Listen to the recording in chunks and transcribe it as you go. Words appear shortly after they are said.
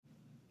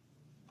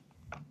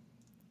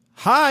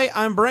Hi,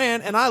 I'm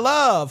Bran, and I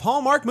love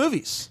Hallmark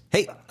movies.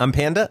 Hey, I'm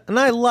Panda, and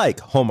I like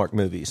Hallmark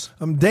movies.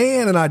 I'm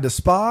Dan, and I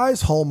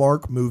despise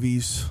Hallmark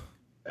movies.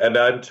 And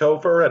I'm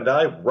Topher, and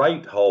I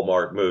write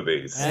Hallmark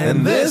movies.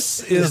 And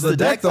this is the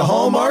Deck the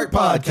Hallmark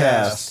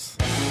podcast.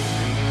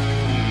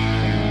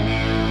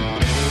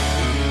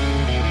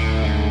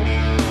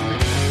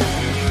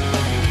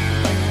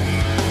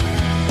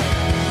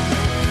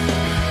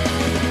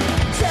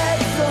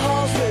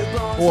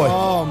 Boy,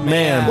 Oh,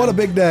 man. what a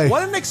big day.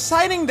 What an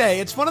exciting day.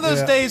 It's one of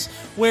those days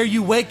where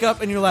you wake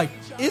up and you're like,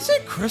 is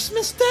it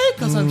Christmas Day?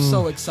 Because I'm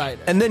so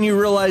excited. And then you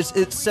realize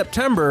it's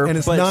September. And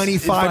it's but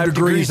 95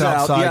 degrees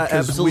outside Yeah,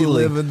 because we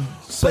absolutely. live in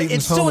But Satan's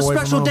it's still home a away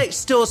from special home. day.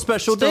 Still a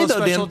special Still day, a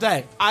though, special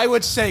Dan. day. I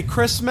would say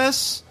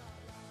Christmas,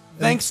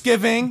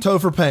 Thanksgiving,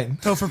 Topher Payne.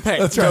 Topher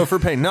Payne. That's right.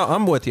 Topher Payne. No,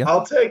 I'm with you.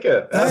 I'll take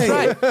it. That's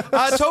right.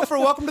 Topher,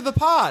 welcome to the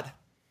pod.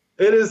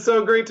 It is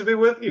so great to be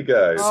with you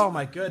guys. Oh,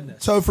 my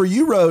goodness. Topher,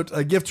 you wrote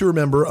A Gift to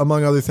Remember,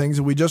 among other things,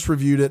 and we just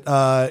reviewed it.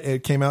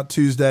 It came out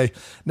Tuesday.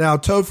 Now,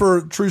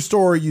 Topher, true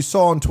story, you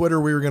saw on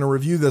Twitter we were going to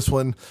review this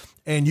one,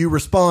 and you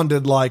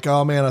responded like,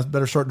 oh, man, I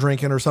better start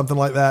drinking or something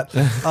like that.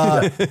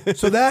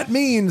 So that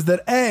means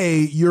that, A,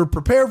 you're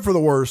prepared for the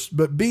worst,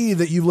 but B,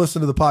 that you've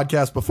listened to the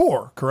podcast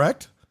before,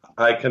 correct?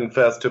 I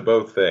confess to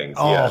both things,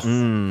 yes.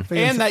 And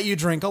that you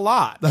drink a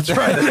lot. That's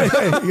right.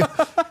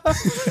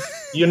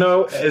 You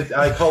know,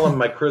 I call them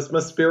my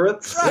Christmas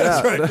spirits.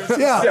 That's right.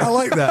 Yeah, I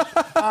like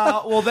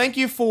that. Well, thank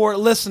you for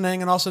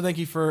listening, and also thank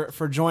you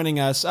for joining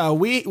us.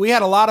 We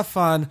had a lot of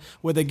fun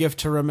with A Gift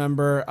to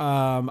Remember.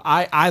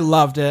 I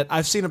loved it.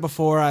 I've seen it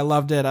before. I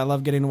loved it. I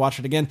love getting to watch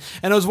it again.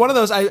 And it was one of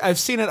those, I've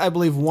seen it, I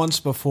believe, once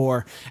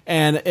before,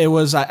 and it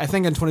was, I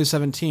think, in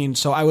 2017.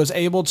 So I was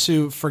able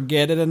to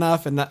forget it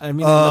enough, and I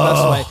mean, in the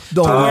best way,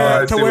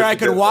 to where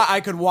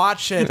I could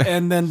watch it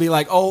and then be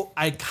like, oh,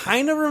 I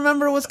kind of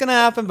remember what's going to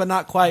happen, but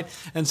not quite.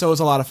 And so it was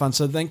a lot of fun.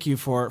 So thank you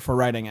for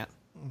writing it.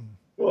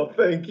 Well,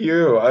 thank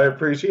you. I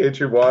appreciate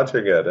you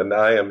watching it. And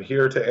I am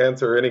here to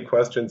answer any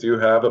questions you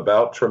have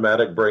about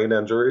traumatic brain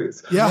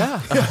injuries.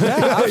 Yeah,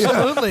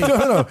 Absolutely.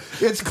 No.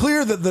 It's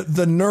clear that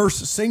the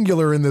nurse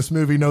singular in this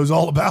movie knows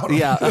all about it.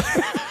 Yeah.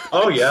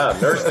 Oh, yeah.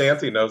 Nurse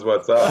Nancy knows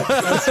what's up.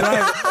 That's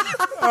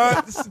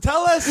right.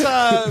 Tell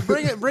us,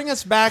 bring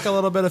us back a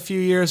little bit, a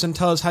few years, and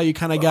tell us how you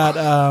kind of got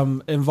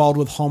involved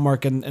with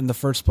Hallmark in the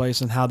first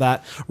place and how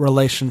that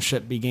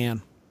relationship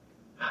began.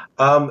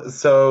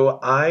 So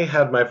I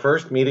had my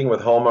first meeting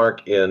with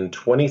Hallmark in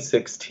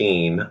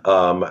 2016.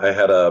 I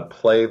had a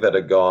play that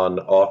had gone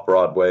off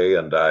Broadway,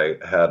 and I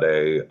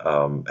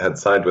had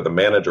signed with a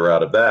manager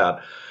out of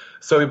that.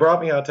 So he brought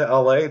me out to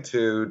LA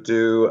to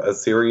do a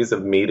series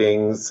of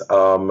meetings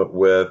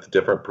with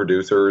different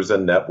producers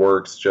and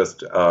networks,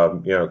 just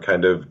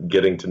kind of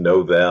getting to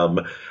know them.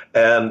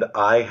 And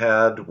I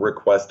had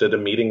requested a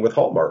meeting with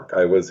Hallmark.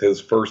 I was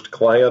his first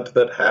client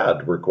that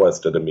had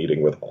requested a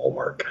meeting with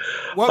Hallmark.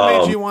 What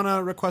made you want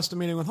to request a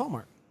meeting with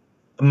Hallmark?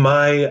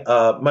 My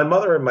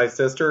mother and my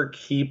sister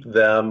keep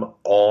them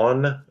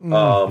on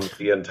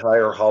the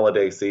entire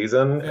holiday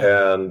season,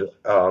 and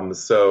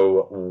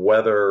so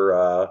whether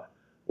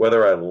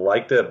I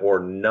liked it or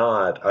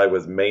not, I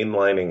was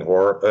mainlining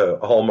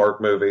Hallmark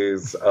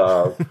movies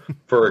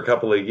for a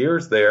couple of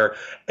years there.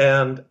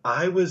 And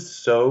I was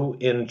so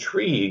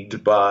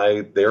intrigued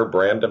by their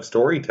brand of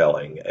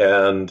storytelling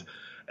and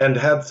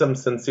had some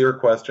sincere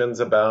questions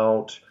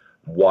about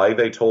why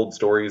they told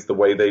stories the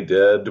way they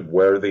did,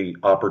 where the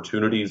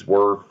opportunities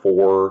were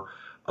for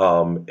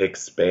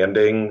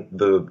expanding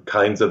the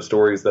kinds of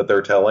stories that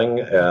they're telling,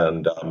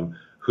 and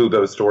who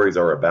those stories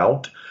are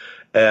about.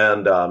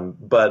 And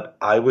but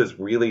I was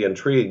really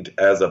intrigued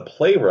as a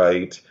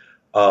playwright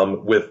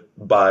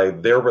by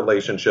their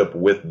relationship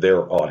with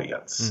their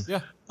audience,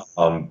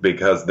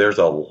 because there's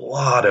a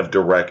lot of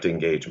direct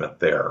engagement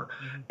there,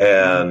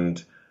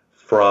 and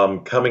from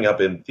coming up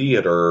in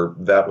theater,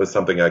 that was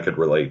something I could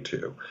relate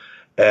to,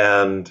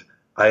 and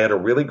I had a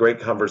really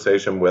great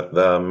conversation with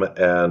them.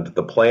 And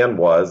the plan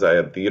was, I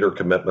had theater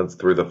commitments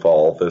through the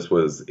fall. This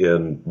was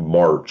in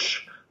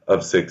March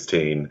of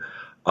 16.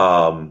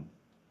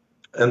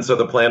 And so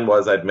the plan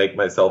was I'd make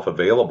myself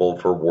available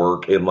for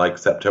work in like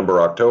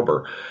September,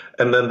 October.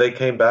 And then they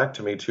came back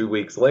to me 2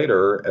 weeks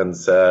later and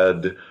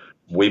said,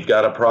 we've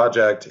got a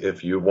project.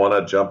 If you want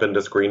to jump into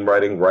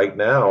screenwriting right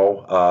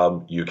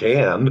now, you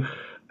can.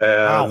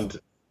 And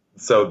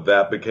so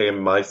that became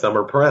My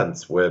Summer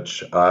Prince,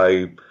 which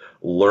I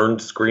learned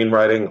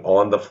screenwriting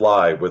on the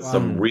fly with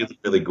some really,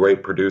 really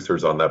great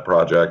producers on that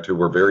project who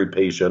were very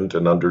patient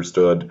and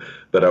understood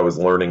that I was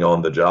learning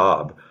on the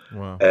job.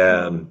 Wow.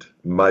 And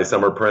My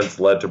Summer Prince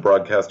led to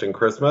Broadcasting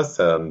Christmas,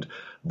 and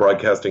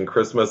Broadcasting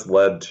Christmas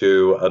led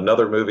to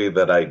another movie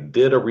that I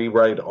did a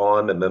rewrite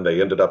on, and then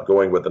they ended up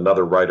going with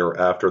another writer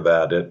after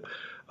that. It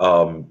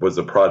was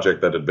a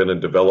project that had been in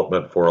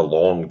development for a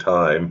long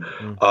time,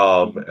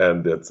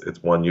 and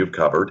it's one you've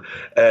covered.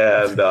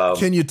 And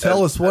can you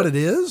tell us what it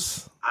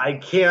is? I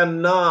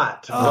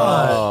cannot.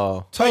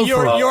 So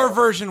your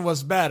version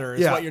was better,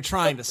 is what you're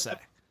trying to say.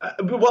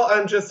 Well,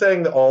 I'm just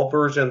saying that all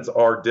versions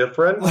are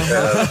different.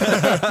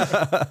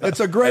 It's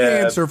a great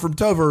answer from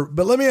Topher.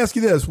 But let me ask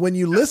you this. When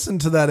you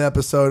listened to that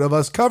episode of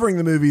us covering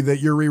the movie that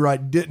your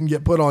rewrite didn't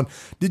get put on,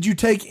 did you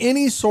take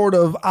any sort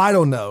of, I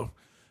don't know,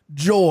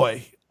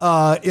 joy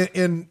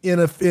in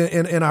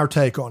our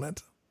take on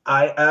it?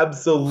 I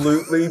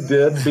absolutely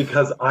did,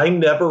 because I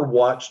never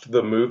watched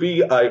the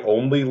movie. I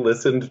only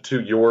listened to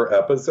your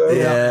episode.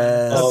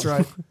 Yes. That's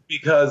right.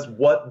 Because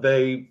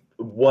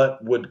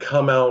what would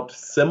come out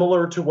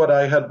similar to what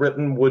I had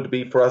written would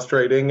be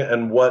frustrating,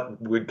 and what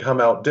would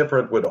come out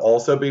different would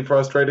also be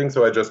frustrating.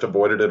 So I just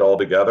avoided it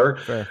altogether.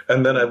 Fair.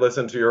 And then I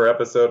listened to your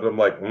episode and I'm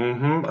like,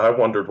 I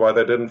wondered why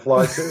they didn't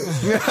fly too.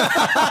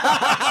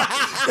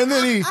 and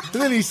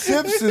then he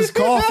sips his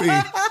coffee.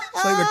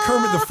 It's like the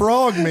Kermit the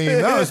Frog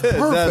meme. That was perfect.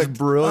 That's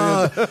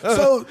brilliant.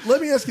 So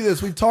let me ask you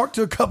this. We've talked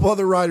to a couple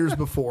other writers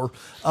before.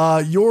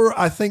 You're,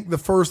 I think, the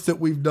first that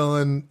we've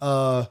done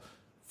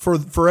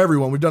for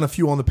everyone. We've done a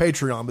few on the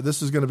Patreon, but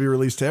this is going to be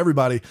released to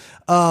everybody.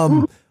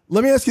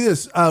 Let me ask you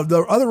this.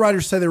 The other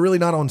writers say they're really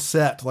not on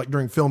set, like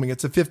during filming.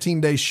 It's a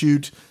 15-day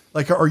shoot.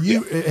 Like,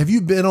 have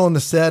you been on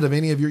the set of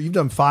any of you've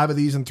done 5 of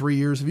these in 3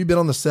 years. Have you been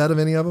on the set of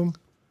any of them?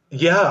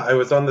 Yeah, I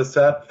was on the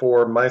set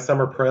for My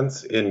Summer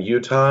Prince in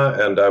Utah,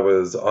 and I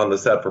was on the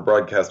set for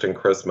Broadcasting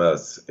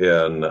Christmas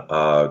in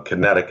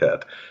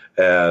Connecticut.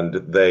 And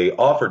they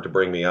offered to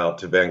bring me out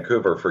to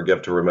Vancouver for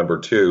Gift to Remember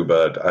too,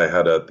 but I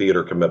had a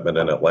theater commitment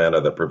in Atlanta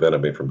that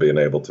prevented me from being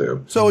able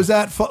to. So is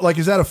that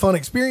is that a fun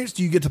experience?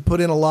 Do you get to put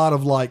in a lot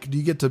of do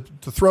you get to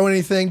throw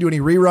anything, do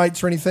any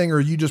rewrites or anything, or are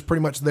you just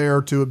pretty much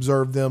there to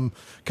observe them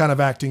kind of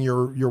acting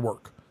your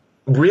work?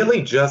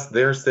 Really just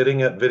there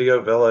sitting at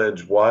Video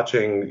Village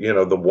watching,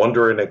 the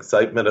wonder and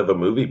excitement of a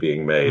movie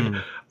being made.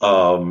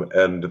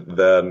 And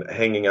then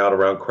hanging out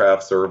around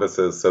craft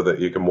services so that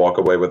you can walk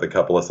away with a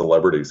couple of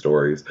celebrity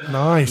stories.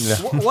 Nice.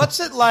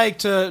 What's it like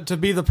to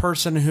be the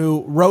person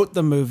who wrote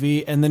the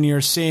movie and then you're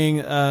seeing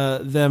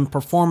them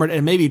perform it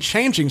and maybe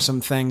changing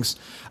some things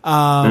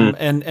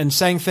and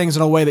saying things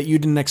in a way that you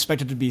didn't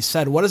expect it to be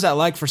said? What is that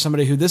like for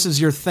somebody who this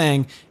is your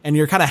thing and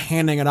you're kind of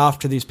handing it off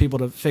to these people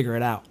to figure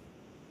it out?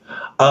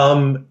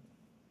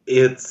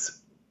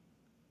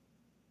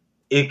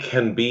 It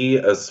can be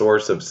a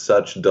source of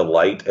such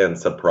delight and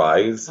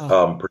surprise,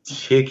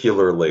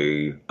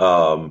 particularly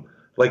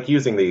like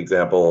using the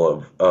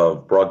example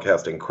of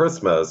Broadcasting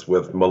Christmas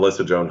with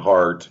Melissa Joan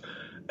Hart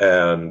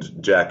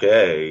and Jack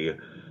A.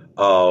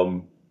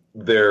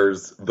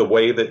 There's the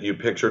way that you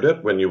pictured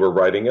it when you were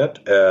writing it,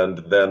 and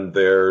then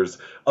there's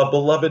a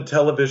beloved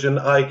television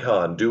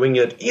icon doing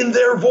it in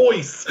their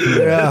voice.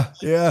 Yeah.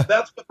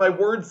 That's what my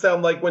words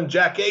sound like when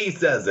Jack A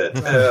says it.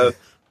 That's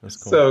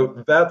cool.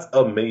 So that's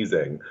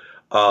amazing.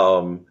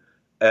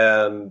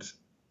 And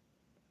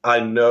I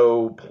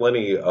know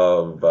plenty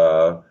of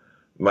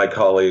my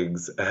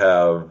colleagues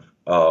have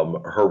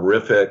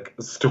horrific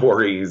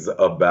stories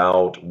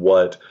about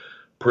what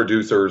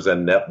producers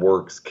and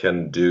networks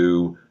can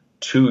do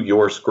to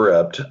your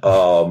script.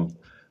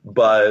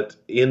 But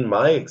in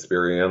my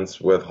experience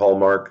with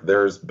Hallmark,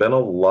 there's been a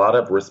lot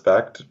of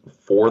respect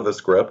for the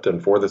script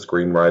and for the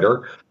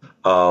screenwriter.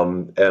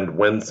 And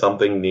when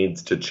something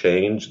needs to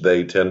change,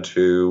 they tend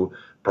to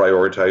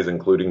prioritize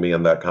including me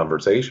in that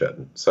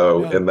conversation.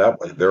 So in that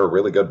way, they're a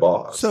really good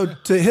boss. So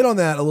to hit on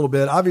that a little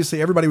bit,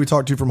 obviously everybody we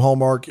talk to from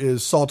Hallmark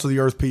is salt of the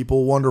earth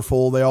people,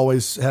 wonderful. They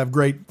always have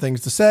great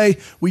things to say.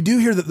 We do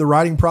hear that the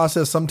writing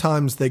process,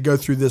 sometimes they go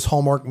through this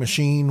Hallmark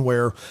machine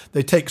where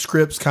they take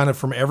scripts kind of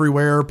from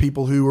everywhere.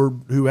 People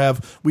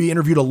we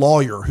interviewed a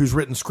lawyer who's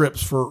written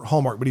scripts for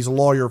Hallmark, but he's a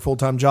lawyer,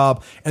 full-time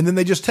job. And then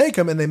they just take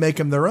them and they make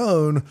them their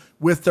own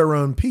with their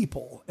own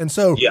people. And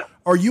so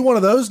are you one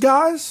of those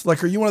guys?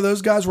 Like, are you one of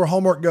those guys where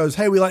Hallmark goes,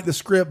 hey, we like the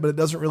script, but it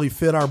doesn't really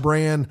fit our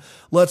brand.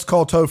 Let's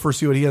call Topher,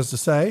 see what he has to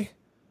say?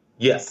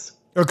 Yes.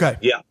 Okay.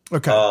 Yeah.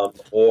 Okay.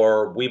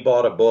 Or we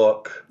bought a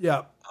book.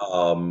 Yeah.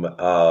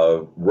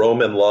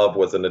 Rome in Love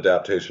was an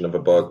adaptation of a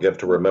book. Gift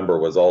to Remember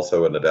was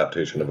also an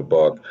adaptation of a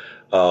book.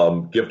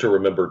 Gift to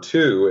Remember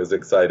 2 is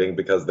exciting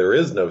because there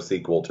is no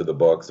sequel to the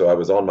book, so I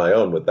was on my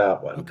own with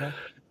that one. Okay.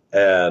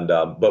 And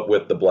but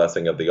with the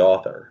blessing of the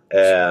author.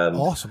 And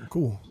awesome.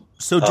 Cool.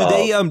 So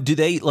do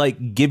they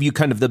like give you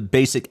kind of the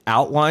basic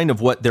outline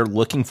of what they're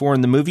looking for in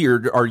the movie,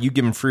 or are you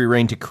given free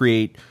reign to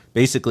create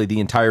basically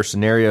the entire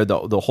scenario,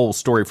 the whole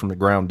story from the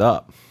ground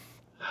up?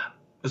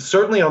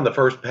 Certainly on the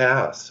first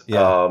pass.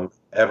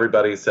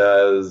 Everybody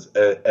says,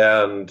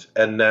 and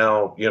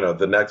now,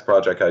 the next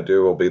project I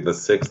do will be the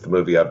 6th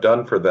movie I've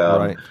done for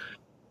them. Right.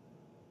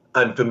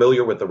 I'm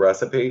familiar with the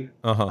recipe,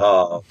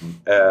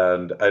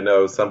 and I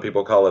know some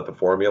people call it the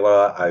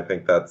formula. I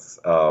think that's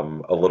a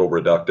little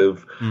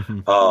reductive,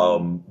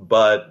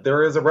 but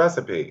there is a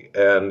recipe.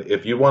 And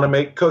if you want to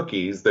make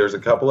cookies, there's a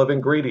couple of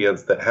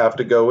ingredients that have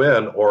to go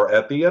in, or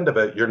at the end of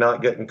it, you're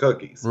not getting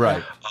cookies.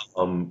 Right.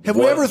 Have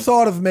we ever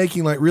thought of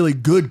making like really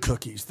good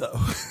cookies, though?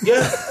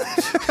 Yeah.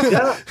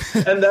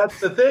 And that's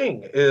the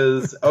thing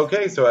is,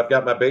 okay, so I've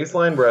got my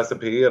baseline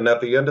recipe, and at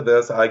the end of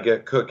this, I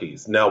get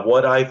cookies. Now,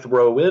 what I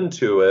throw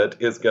into it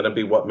is going to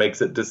be what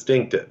makes it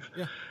distinctive.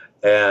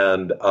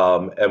 and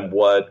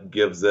what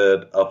gives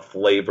it a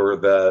flavor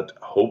that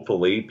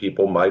hopefully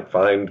people might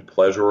find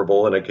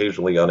pleasurable and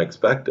occasionally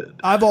unexpected.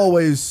 I've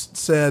always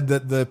said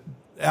that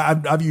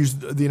I've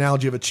used the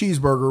analogy of a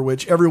cheeseburger,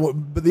 which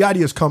but the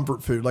idea is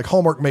comfort food. Like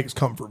Hallmark makes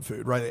comfort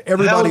food, right?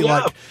 Everybody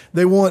like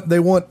they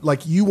want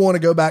like you want to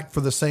go back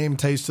for the same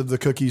taste of the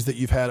cookies that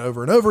you've had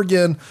over and over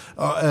again,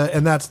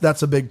 and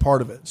that's a big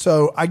part of it.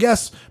 So I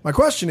guess my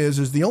question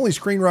is the only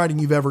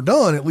screenwriting you've ever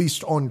done, at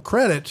least on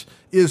credit,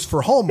 is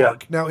for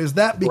Hallmark. Now, is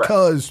that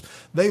because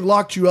they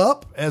locked you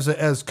up as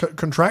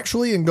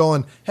contractually and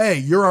going, hey,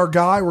 you're our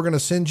guy, we're going to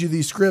send you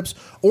these scripts,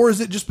 or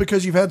is it just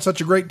because you've had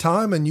such a great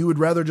time and you would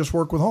rather just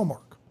work with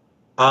Hallmark?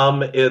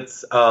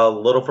 It's a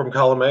little from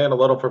column A and a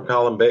little from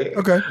column B.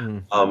 Okay.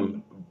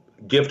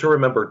 Gift to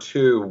Remember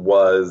 2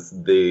 was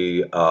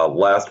the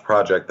last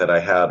project that I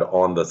had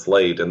on the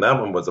slate, and that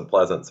one was a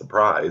pleasant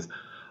surprise.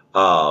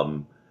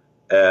 And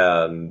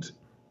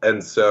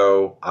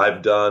so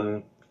I've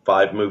done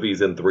 5 movies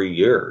in 3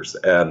 years,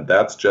 and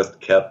that's just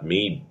kept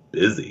me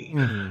busy.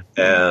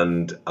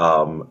 And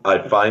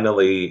I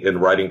finally, in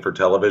writing for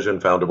television,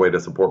 found a way to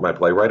support my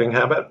playwriting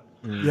habit.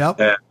 Yep.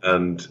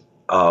 And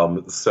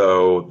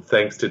so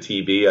thanks to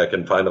TV, I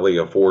can finally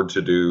afford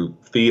to do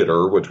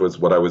theater, which was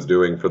what I was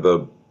doing for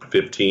the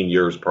 15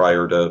 years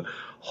prior to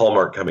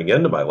Hallmark coming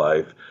into my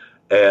life.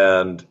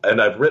 And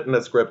I've written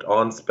a script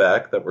on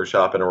spec that we're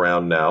shopping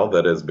around now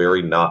that is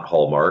very not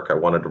Hallmark. I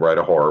wanted to write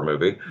a horror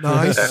movie.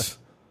 Nice.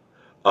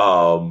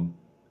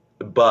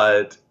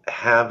 But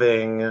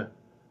having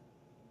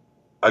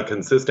a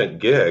consistent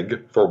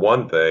gig, for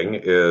one thing,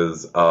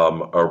 is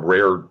a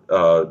rare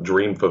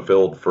dream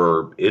fulfilled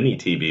for any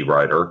TV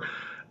writer.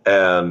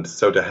 And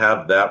so to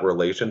have that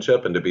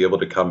relationship and to be able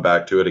to come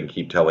back to it and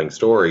keep telling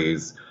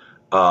stories,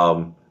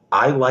 I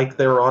like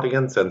their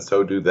audience and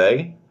so do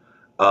they.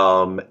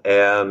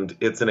 And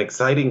it's an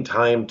exciting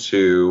time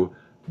to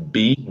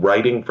be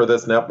writing for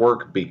this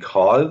network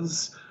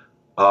because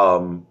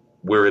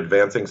we're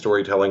advancing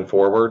storytelling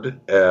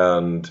forward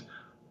and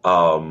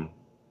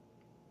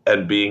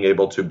being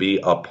able to be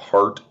a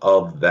part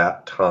of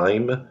that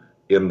time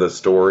in the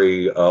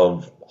story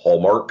of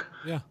Hallmark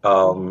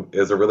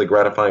is a really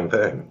gratifying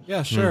thing.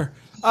 Yeah, sure.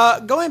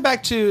 Going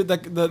back to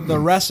the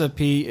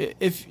recipe,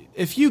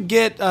 if you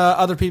get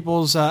other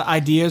people's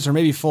ideas or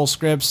maybe full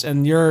scripts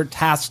and you're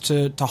tasked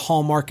to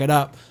Hallmark it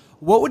up,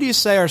 what would you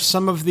say are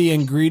some of the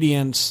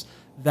ingredients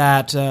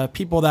that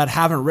people that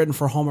haven't written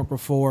for Hallmark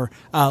before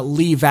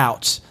leave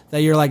out?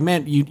 That you're like,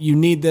 man, you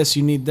need this,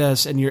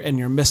 and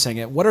you're missing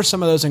it. What are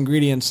some of those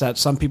ingredients that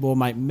some people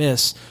might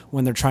miss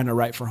when they're trying to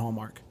write for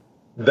Hallmark?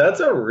 That's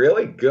a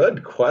really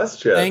good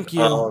question. Thank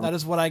you. That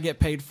is what I get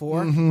paid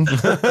for.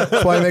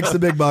 That's why he makes the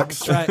big bucks.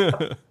 That's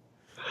right.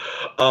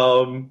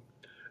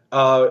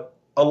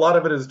 A lot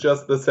of it is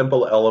just the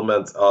simple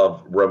elements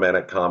of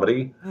romantic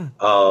comedy.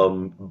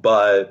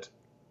 But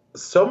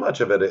so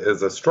much of it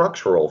is a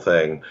structural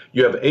thing.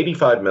 You have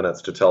 85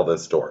 minutes to tell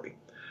this story.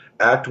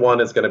 Act 1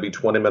 is going to be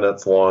 20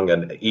 minutes long,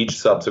 and each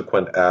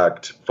subsequent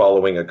act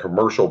following a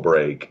commercial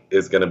break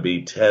is going to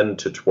be 10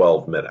 to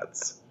 12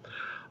 minutes.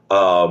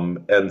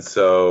 And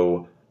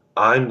so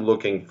I'm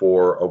looking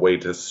for a way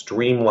to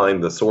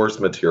streamline the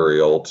source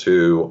material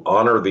to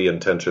honor the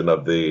intention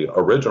of the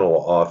original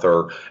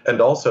author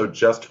and also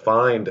just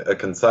find a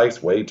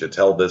concise way to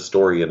tell this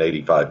story in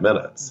 85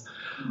 minutes.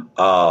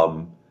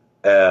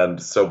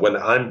 And so when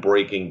I'm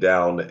breaking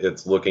down,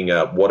 it's looking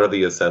at what are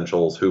the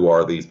essentials, who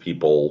are these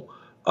people,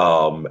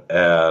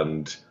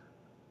 and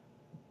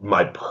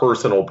my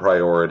personal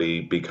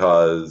priority,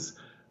 because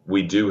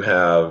we do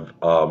have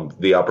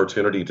the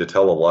opportunity to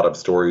tell a lot of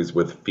stories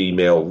with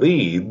female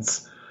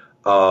leads,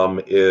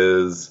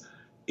 is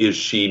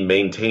she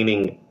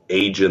maintaining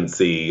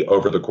agency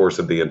over the course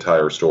of the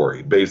entire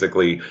story?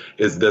 Basically,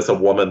 is this a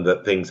woman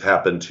that things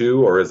happen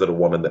to, or is it a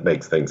woman that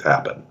makes things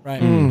happen?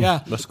 Right. Yeah.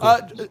 That's cool.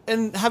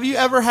 And have you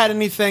ever had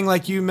anything,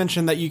 like you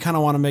mentioned that you kind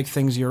of want to make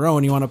things your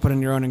own, you want to put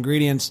in your own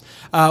ingredients?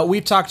 We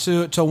talked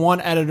to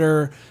one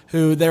editor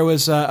who there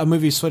was a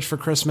movie Switch for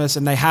Christmas,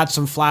 and they had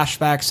some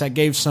flashbacks that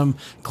gave some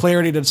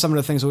clarity to some of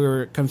the things that we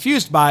were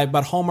confused by,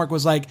 but Hallmark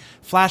was like,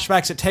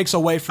 flashbacks, it takes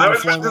away from I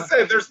was about to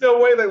say, there's no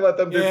way they let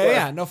them do flashbacks.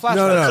 Yeah, no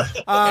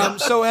flashbacks. No.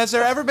 So has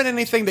there ever been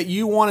anything that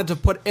you wanted to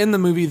put in the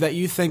movie that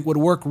you think would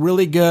work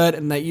really good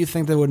and that you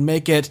think that would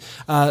make it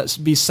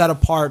be set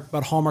apart,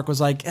 but Hallmark was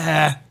like,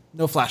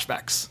 no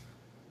flashbacks?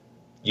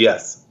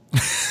 Yes.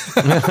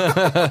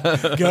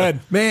 Good.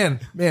 Man,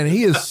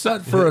 he is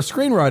set for a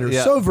screenwriter.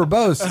 So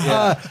verbose.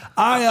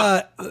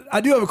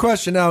 I do have a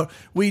question. Now,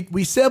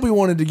 we said we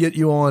wanted to get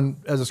you on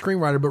as a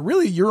screenwriter, but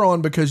really you're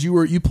on because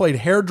you played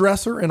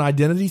hairdresser in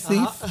Identity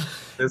Thief.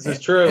 This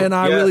is true. And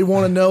I really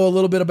want to know a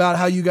little bit about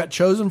how you got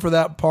chosen for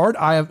that part.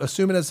 I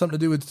assume it has something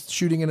to do with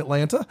shooting in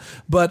Atlanta,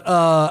 but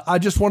I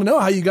just want to know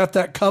how you got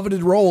that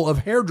coveted role of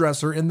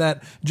hairdresser in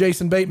that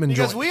Jason Bateman joint.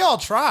 Because we all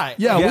tried.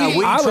 Yeah,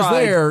 I was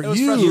there.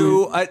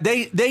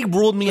 They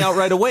ruled me out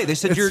right away. They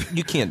said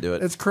you can't do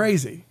it. It's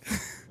crazy.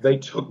 They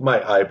took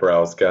my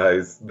eyebrows,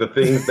 guys. The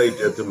things they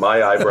did to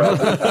my eyebrows.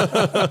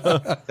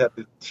 Had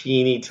the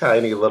teeny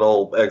tiny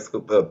little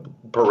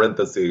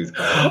parentheses.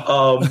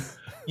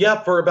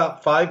 Yeah, for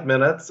about 5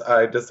 minutes,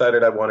 I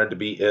decided I wanted to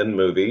be in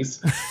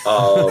movies, and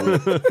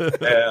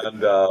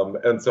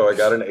so I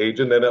got an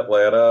agent in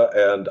Atlanta.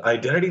 And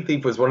Identity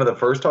Thief was one of the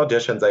first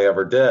auditions I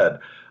ever did,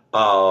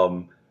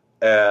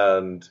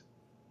 and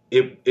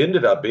it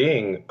ended up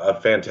being a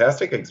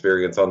fantastic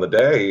experience on the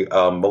day.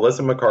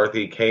 Melissa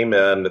McCarthy came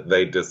in.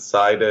 They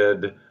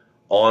decided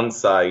on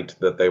site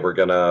that they were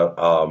going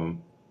to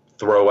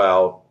throw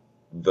out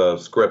the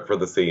script for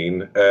the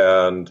scene,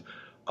 and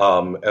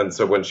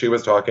so when she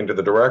was talking to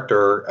the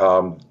director,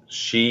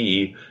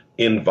 she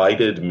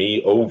invited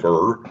me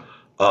over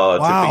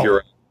to figure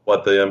out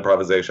what the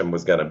improvisation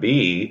was going to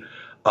be.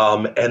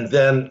 And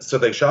then, so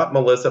they shot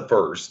Melissa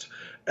first,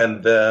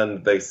 and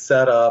then they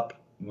set up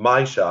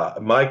my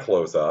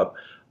close-up,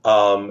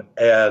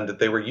 and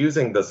they were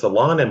using the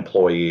salon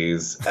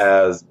employees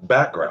as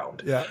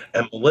background. Yeah.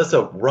 And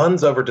Melissa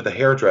runs over to the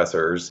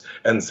hairdressers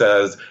and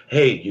says,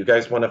 hey, you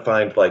guys want to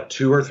find like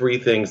 2 or 3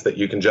 things that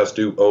you can just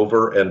do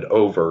over and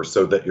over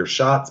so that your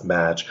shots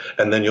match,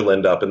 and then you'll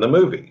end up in the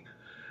movie.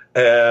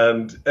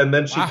 And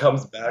then she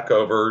comes back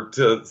over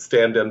to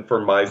stand in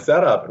for my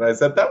setup. And I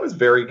said, that was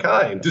very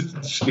kind.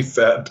 She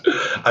said,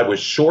 I was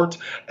short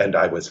and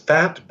I was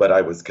fat, but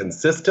I was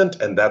consistent.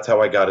 And that's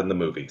how I got in the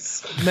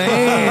movies.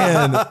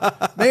 Man,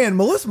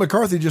 Melissa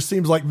McCarthy just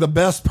seems like the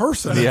best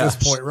person at this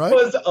point, right? It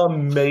was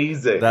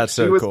amazing. That's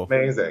so she was cool.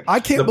 amazing. I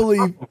can't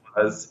believe.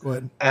 Was,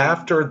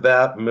 after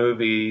that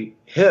movie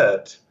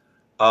hit,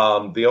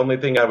 the only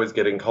thing I was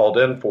getting called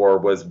in for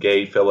was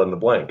gay fill in the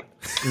blank.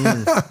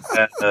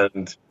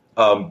 And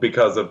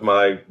because of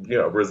my,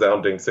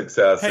 resounding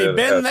success. Hey,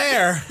 been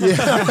there.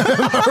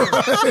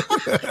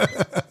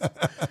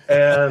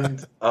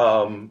 And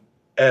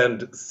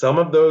some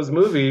of those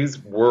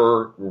movies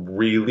were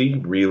really,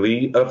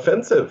 really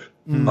offensive.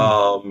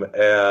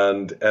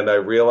 And I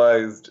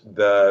realized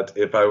that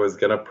if I was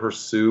going to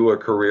pursue a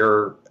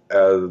career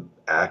as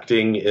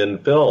acting in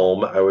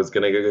film, I was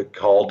going to get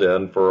called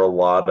in for a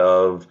lot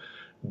of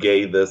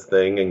gay this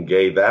thing and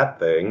gay that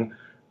thing.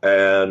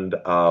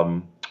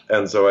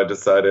 And so I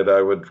decided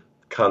I would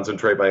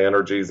concentrate my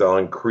energies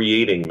on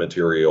creating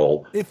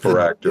material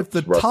for actors. If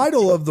the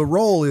title of the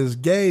role is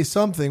gay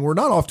something, we're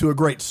not off to a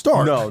great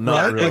start. No,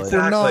 not really.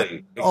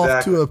 Exactly. We're not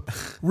off to a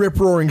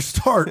rip-roaring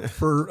start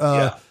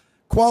for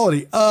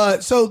quality.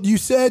 So you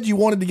said you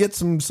wanted to get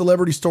some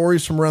celebrity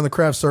stories from around the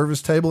craft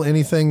service table.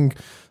 Anything,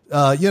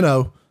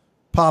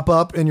 pop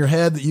up in your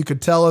head that you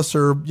could tell us,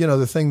 or,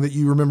 the thing that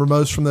you remember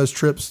most from those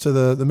trips to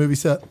the movie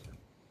set?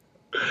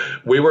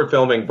 We were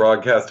filming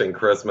Broadcasting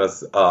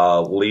Christmas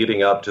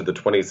leading up to the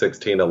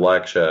 2016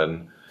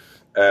 election,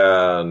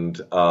 and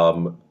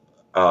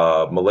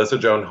Melissa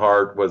Joan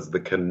Hart was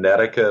the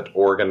Connecticut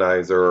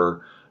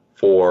organizer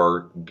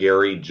for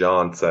Gary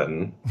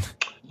Johnson,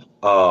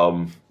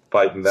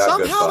 fighting that.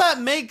 Somehow that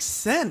makes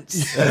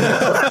sense.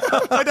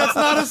 Like, that's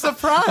not a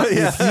surprise.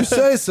 If you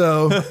say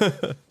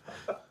so.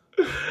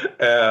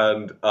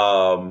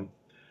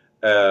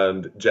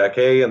 And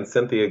Jackie and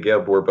Cynthia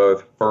Gibb were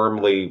both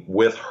firmly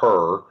with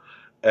her,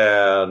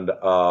 and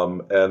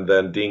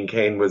then Dean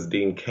Cain was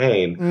Dean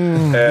Cain.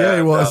 Yeah,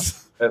 he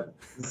was.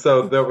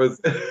 So there was.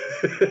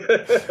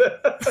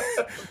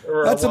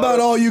 That's about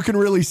all you can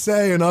really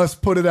say, and us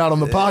put it out on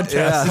the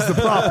podcast is the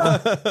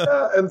problem.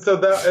 And so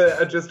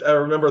that I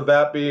remember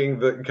that being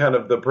the kind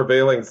of the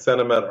prevailing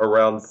sentiment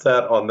around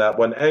set on that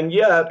one, and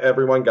yet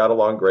everyone got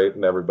along great,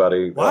 and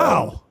everybody.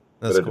 Wow.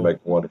 That's to cool. make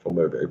a wonderful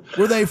movie.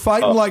 Were they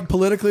fighting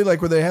politically?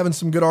 Like, were they having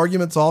some good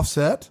arguments off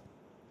set?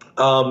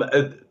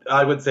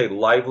 I would say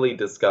lively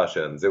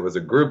discussions. It was a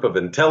group of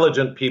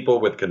intelligent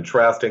people with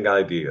contrasting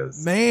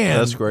ideas. Man,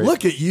 that's great.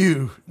 Look at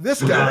you.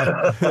 This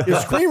guy.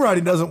 If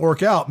screenwriting doesn't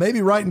work out,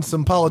 maybe writing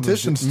some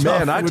politician stuff.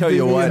 Man, I tell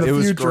you what, it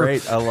was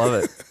great. I love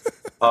it.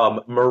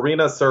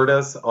 Marina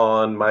Sirtis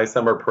on My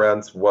Summer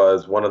Prince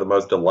was one of the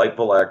most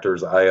delightful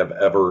actors I have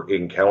ever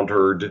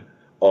encountered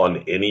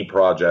on any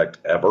project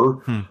ever.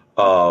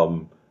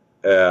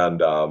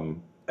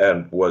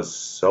 And was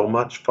so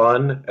much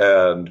fun.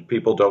 And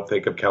people don't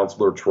think of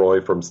Counselor Troy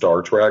from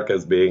Star Trek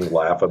as being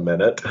laugh a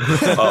minute.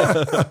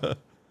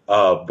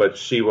 But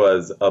she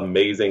was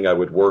amazing. I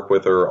would work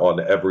with her on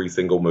every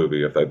single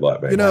movie if they'd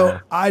let me.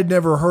 I'd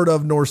never heard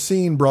of nor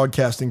seen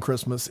Broadcasting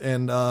Christmas,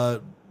 and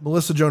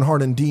Melissa Joan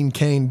Hart and Dean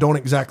Cain don't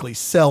exactly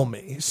sell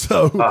me.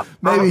 So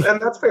maybe.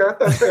 And that's fair.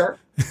 That's fair.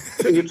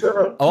 To each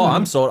their own. Oh,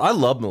 I'm sold. I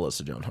love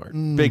Melissa Joan Hart.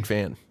 Big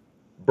fan.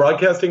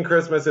 Broadcasting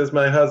Christmas is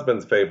my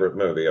husband's favorite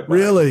movie of mine.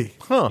 Really?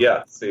 Huh.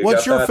 Yeah. So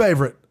What's your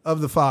favorite of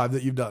the 5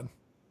 that you've done?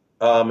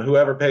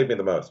 Whoever paid me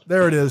the most.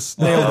 There it is.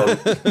 Nailed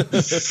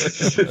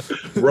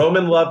it.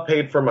 Roman Love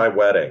paid for my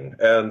wedding.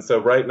 And so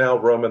right now,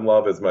 Roman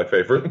Love is my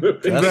favorite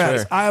movie.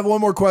 Congrats. I have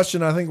one more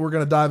question. I think we're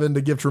going to dive into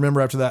Gift to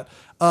Remember after that.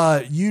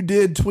 You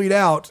did tweet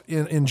out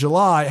in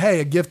July, hey,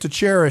 A Gift to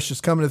Cherish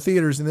is coming to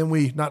theaters. And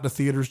then not to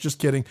theaters, just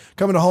kidding,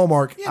 coming to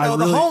Hallmark. the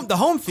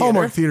home theater.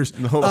 Hallmark theaters.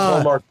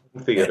 Hallmark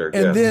theater.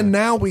 And then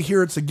now we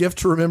hear it's a gift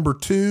to remember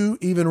too,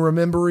 even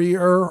rememberier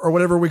or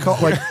whatever we call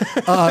it.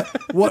 Like,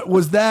 what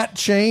was that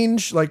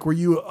change? Like, were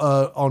you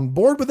on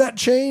board with that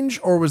change,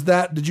 or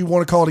did you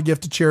want to call it a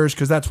gift to cherish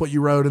because that's what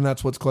you wrote and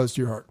that's what's close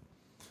to your heart?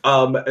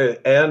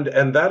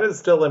 And that is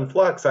still in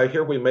flux. I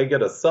hear we may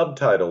get a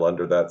subtitle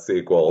under that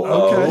sequel.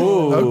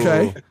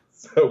 Okay.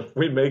 So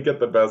we may get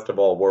the best of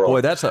all worlds.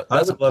 Boy, that's I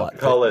would love to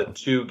call it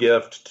To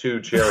Gift, To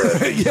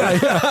Cherish. yeah.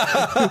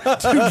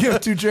 To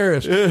gift, to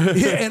cherish.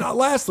 Yeah, and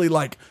lastly,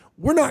 like,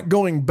 we're not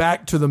going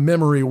back to the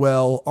memory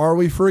well, are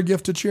we, for a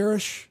gift to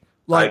cherish?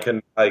 Like,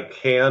 I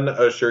can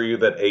assure you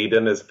that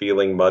Aiden is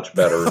feeling much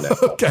better now.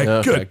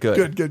 Okay,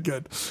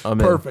 good.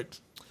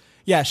 Perfect.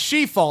 Yeah,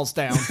 she falls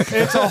down.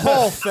 It's a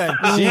whole thing.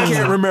 She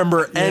can't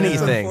remember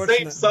anything.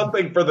 Save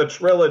something for the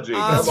trilogy.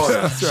 Come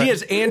on. She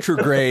has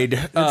anterograde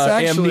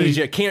actually-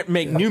 amnesia, can't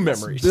make new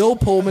memories. Bill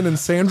Pullman and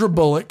Sandra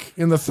Bullock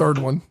in the third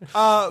one.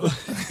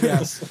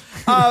 Yes.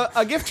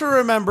 A Gift to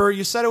Remember,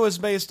 you said it was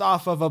based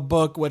off of a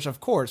book, which of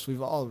course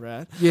we've all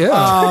read.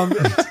 Yeah.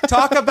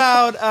 Talk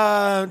about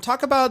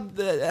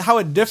how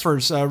it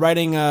differs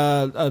writing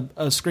a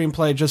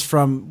screenplay just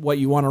from what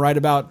you want to write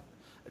about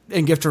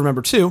in Gift to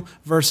Remember 2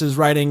 versus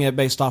writing it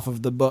based off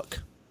of the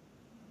book.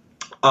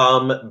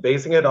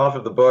 Basing it off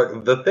of the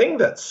book, the thing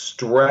that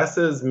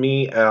stresses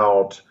me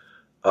out,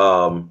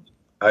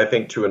 I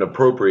think to an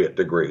appropriate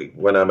degree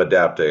when I'm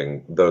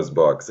adapting those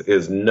books,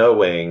 is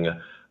knowing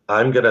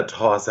I'm going to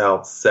toss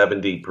out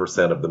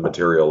 70% of the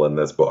material in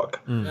this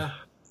book. Yeah.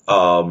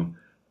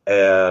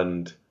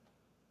 And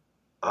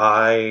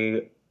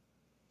I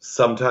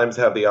sometimes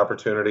have the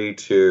opportunity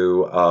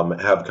to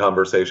have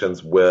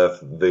conversations with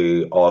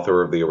the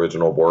author of the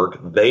original work.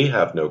 They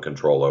have no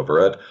control over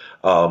it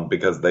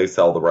because they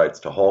sell the rights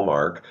to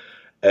Hallmark.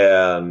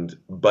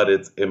 But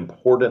it's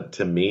important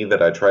to me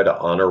that I try to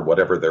honor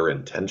whatever their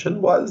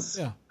intention was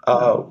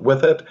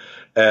with it.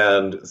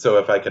 And so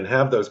if I can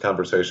have those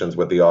conversations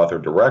with the author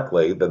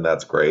directly, then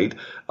that's great,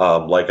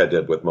 like I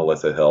did with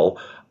Melissa Hill.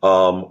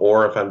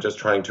 Or if I'm just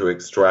trying to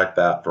extract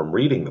that from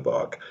reading the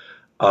book.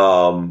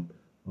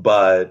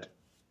 But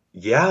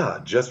yeah,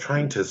 just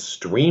trying to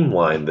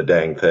streamline the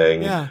dang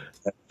thing and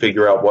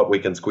figure out what we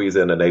can squeeze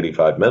in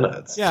 85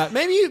 minutes. Yeah,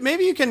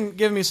 maybe you can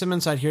give me some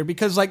insight here,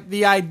 because like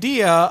the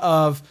idea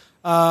of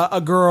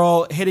a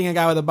girl hitting a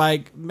guy with a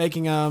bike,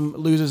 making him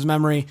lose his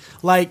memory,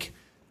 like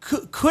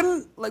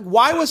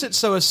why was it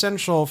so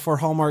essential for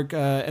Hallmark,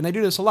 and they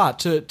do this a lot,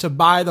 to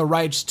buy the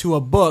rights to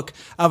a book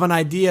of an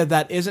idea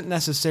that isn't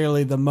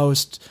necessarily the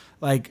most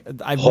like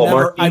I've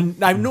never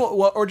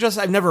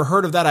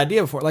heard of that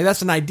idea before. Like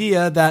that's an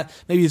idea that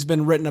maybe has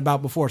been written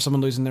about before,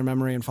 someone losing their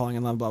memory and falling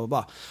in love, blah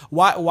blah blah.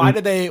 Why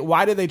did they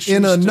choose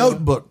in a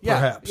notebook,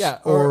 perhaps? Yeah,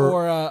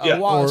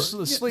 while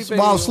sleeping.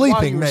 While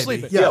sleeping, maybe.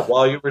 Sleeping. Yeah,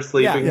 while you were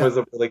sleeping was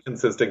a really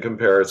consistent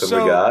comparison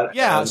we got.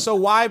 Yeah, so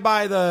why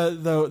buy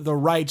the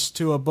rights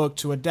to a book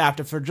to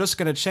adapt if they're just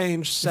going to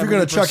change 70%? If you're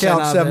going to chuck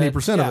out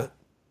 70% of it.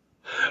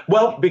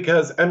 Well,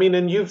 because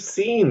and you've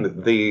seen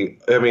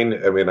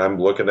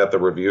I'm looking at the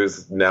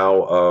reviews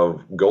now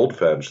of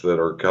Goldfinch that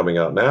are coming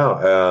out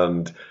now,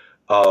 and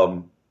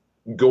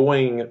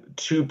going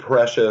too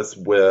precious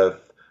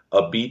with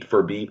a beat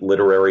for beat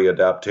literary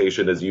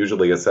adaptation is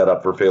usually a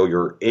setup for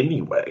failure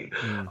anyway,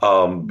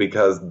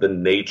 because the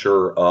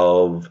nature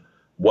of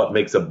what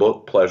makes a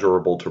book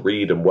pleasurable to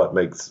read and what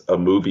makes a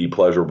movie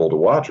pleasurable to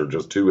watch are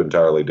just two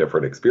entirely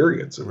different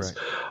experiences.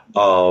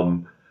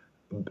 Right.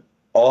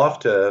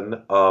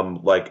 Often,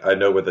 like I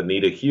know with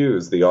Anita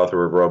Hughes, the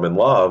author of Roman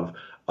Love,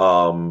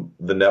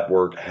 the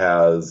network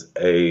has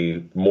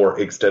a more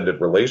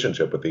extended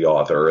relationship with the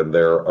author, and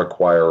they're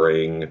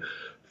acquiring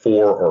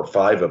 4 or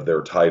 5 of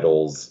their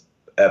titles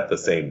at the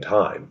same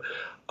time,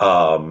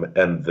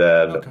 and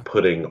then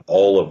putting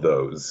all of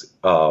those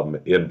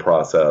in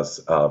process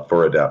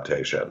for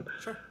adaptation.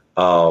 Sure.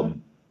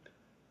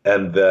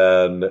 And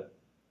then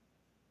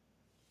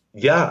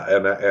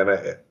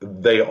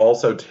they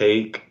also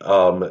take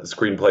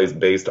screenplays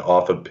based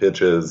off of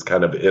pitches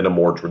kind of in a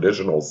more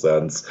traditional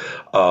sense.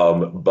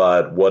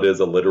 But what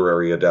is a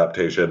literary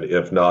adaptation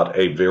if not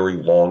a very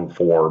long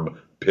form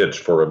pitch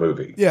for a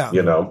movie? Yeah.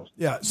 You know?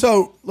 Yeah.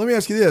 So let me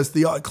ask you this.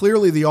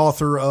 Clearly the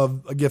author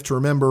of A Gift to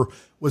Remember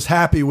was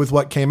happy with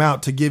what came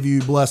out to give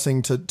you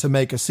blessing to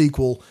make a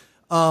sequel.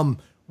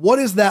 What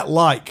is that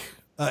like?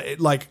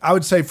 Like I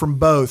would say from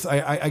both,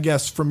 I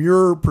guess from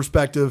your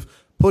perspective,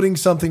 putting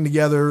something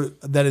together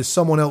that is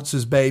someone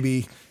else's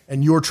baby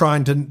and you're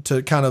trying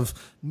to kind of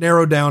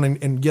narrow down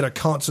and get a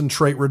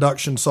concentrate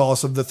reduction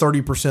sauce of the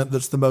 30%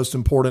 that's the most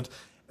important.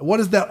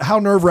 What is that? How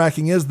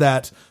nerve-wracking is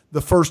that?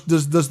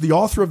 Does the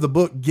author of the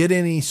book get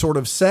any sort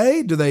of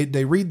say? Do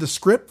they read the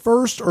script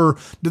first, or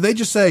do they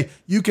just say,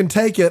 you can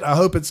take it, I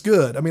hope it's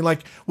good? I mean,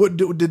 like,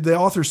 did the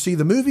author see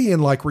the movie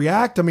and like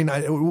react? I mean,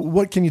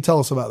 what can you tell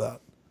us about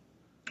that?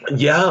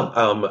 Yeah,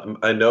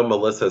 I know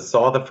Melissa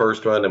saw the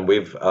first one, and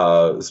we've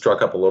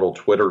struck up a little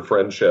Twitter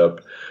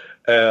friendship,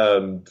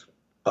 and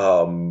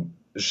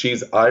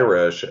she's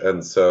Irish,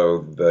 and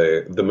so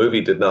the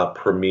movie did not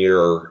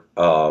premiere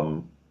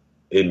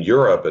in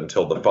Europe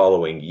until the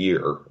following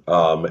year,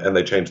 and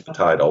they changed the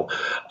title,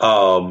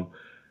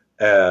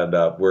 and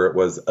where it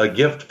was A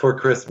Gift for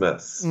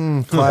Christmas.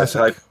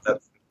 Classic.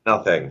 That's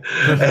nothing.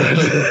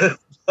 And,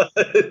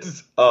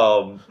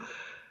 but,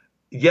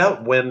 yeah,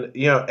 when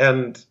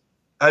and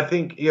I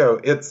think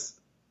it's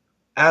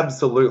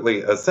absolutely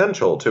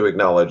essential to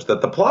acknowledge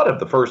that the plot of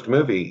the first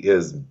movie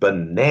is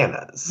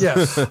bananas.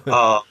 Yes.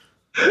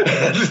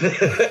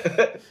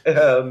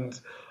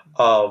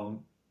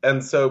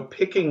 And so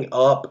picking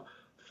up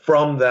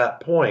from that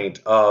point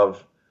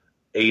of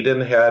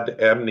Aiden had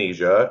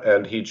amnesia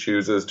and he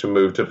chooses to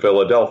move to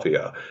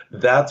Philadelphia.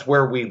 That's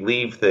where we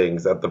leave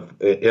things at the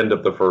end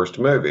of the first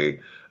movie.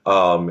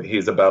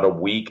 He's about a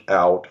week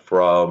out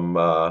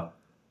from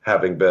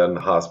having been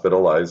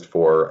hospitalized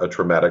for a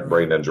traumatic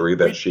brain injury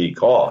that she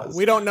caused.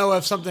 We don't know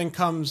if something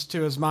comes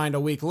to his mind a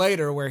week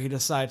later where he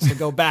decides to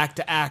go back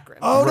to Akron.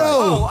 Oh, no.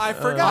 Oh, I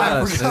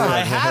forgot.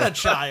 I had a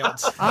child.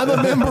 I'm a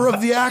member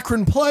of the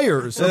Akron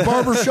Players, a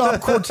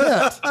barbershop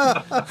quartet.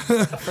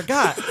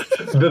 Forgot.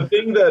 The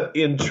thing that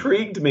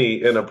intrigued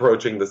me in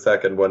approaching the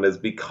second one is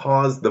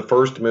because the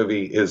first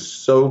movie is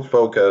so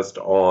focused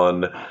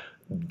on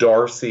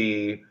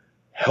Darcy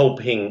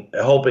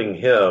helping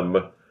him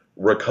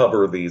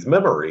recover these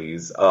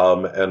memories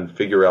and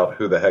figure out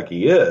who the heck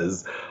he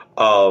is.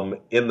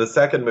 In the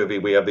second movie,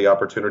 we have the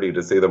opportunity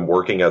to see them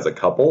working as a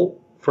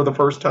couple for the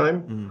first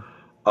time.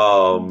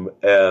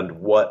 And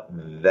what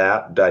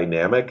that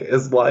dynamic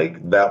is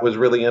like, that was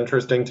really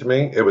interesting to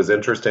me. It was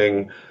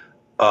interesting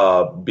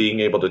being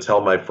able to tell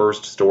my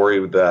first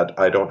story that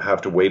I don't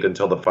have to wait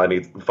until the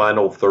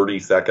final 30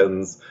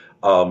 seconds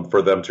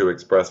for them to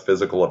express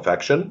physical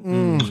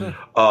affection.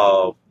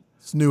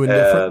 It's new and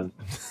different.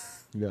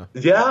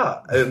 Yeah.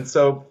 And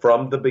so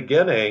from the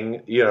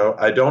beginning,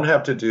 I don't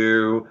have to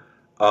do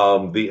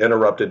the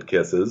interrupted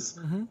kisses.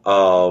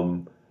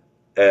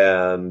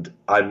 And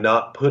I'm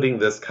not putting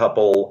this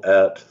couple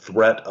at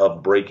threat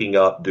of breaking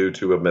up due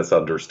to a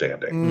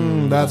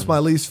misunderstanding. That's my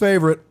least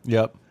favorite.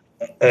 Yep.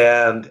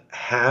 And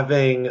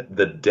having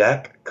the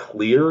deck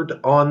cleared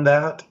on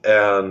that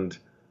and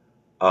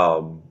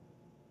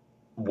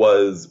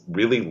was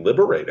really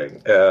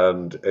liberating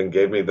and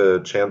gave me the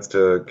chance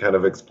to kind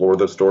of explore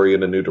the story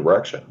in a new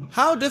direction.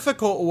 How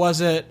difficult was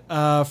it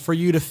for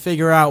you to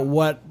figure out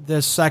what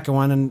this second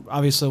one, and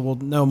obviously we'll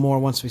know more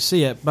once we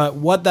see it, but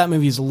what that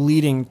movie's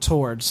leading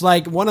towards?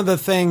 Like, one of the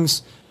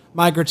things,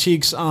 my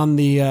critiques on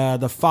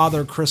the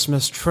Father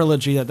Christmas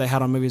trilogy that they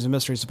had on Movies and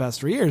Mysteries the past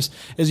 3 years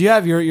is you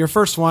have your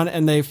first one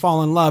and they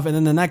fall in love, and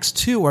then the next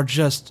two are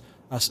just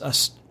a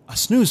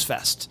snooze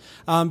fest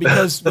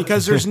because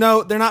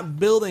they're not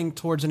building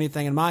towards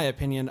anything, in my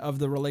opinion, of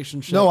the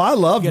relationship. No, I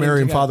love getting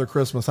Mary and together. Father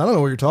Christmas. I don't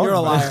know what you're talking You're a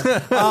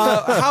about.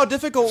 liar. How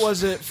difficult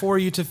was it for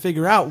you to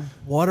figure out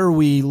what are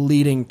we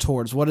leading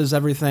towards? What is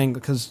everything?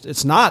 Because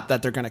it's not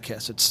that they're going to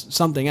kiss. It's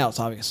something else,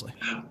 obviously.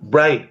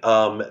 Right.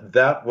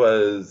 That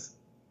was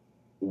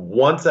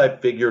once I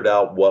figured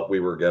out what we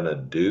were going to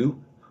do.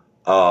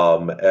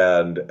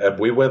 And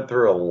we went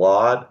through a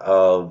lot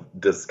of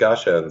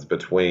discussions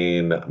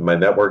between my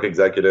network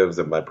executives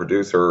and my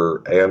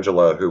producer,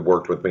 Angela, who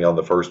worked with me on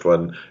the first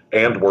one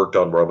and worked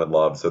on Roman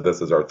Love. So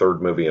this is our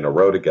third movie in a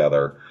row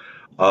together.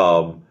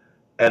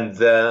 And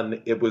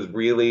then it was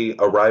really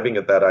arriving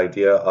at that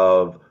idea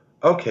of,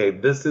 okay,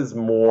 this is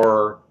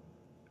more,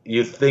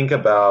 you think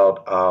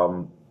about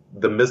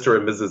the Mr.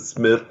 and Mrs.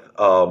 Smith,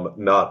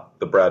 not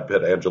the Brad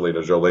Pitt,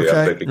 Angelina Jolie, Okay.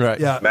 I'm thinking Right.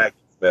 Yeah. Maggie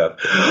Smith.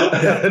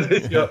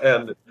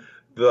 And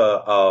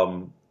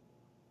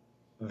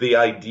the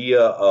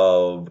idea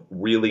of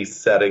really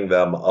setting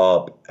them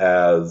up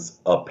as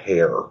a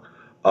pair.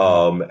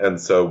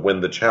 And so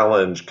when the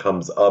challenge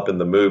comes up in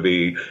the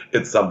movie,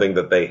 it's something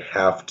that they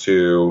have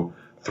to,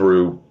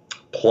 through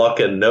pluck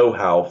and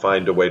know-how,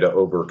 find a way to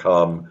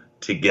overcome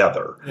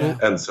together. Yeah.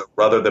 And so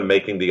rather than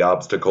making the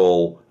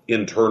obstacle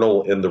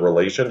internal in the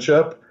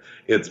relationship,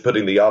 it's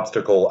putting the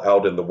obstacle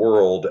out in the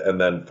world and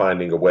then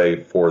finding a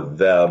way for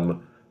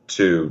them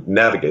to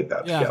navigate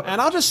that together.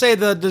 And I'll just say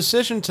the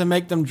decision to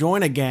make them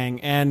join a gang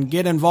and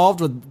get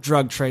involved with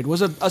drug trade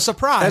was a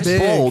surprise. That's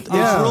bold.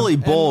 Yeah. It's really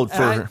bold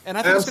and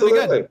I think it's going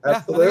to be good. Yeah, I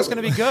think it's going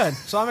to be good.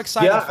 So I'm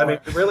excited Yeah, for I mean,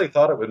 it. we really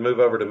thought it would move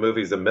over to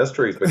Movies and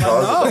Mysteries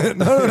because of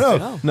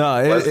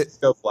No. Let's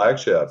go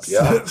flagship.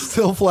 Yeah.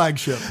 Still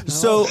flagship.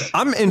 So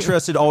I'm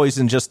interested always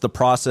in just the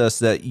process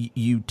that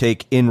you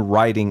take in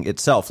writing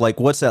itself. Like,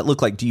 what's that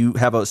look like? Do you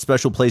have a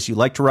special place you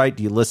like to write?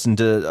 Do you listen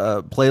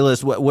to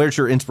playlists? Where's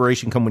your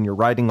inspiration come when you're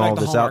writing all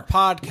the this out?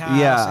 Hallmark podcast.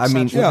 Yeah, I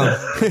mean,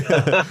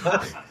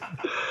 etc.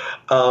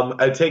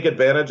 I take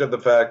advantage of the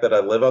fact that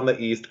I live on the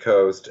East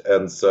Coast,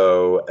 and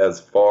so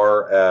as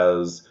far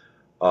as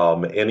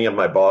any of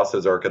my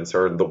bosses are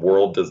concerned, the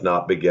world does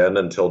not begin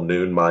until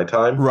noon my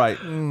time. right.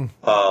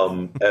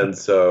 And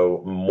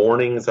so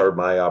mornings are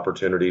my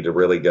opportunity to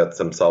really get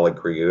some solid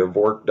creative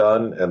work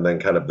done, and then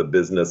kind of the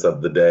business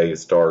of the day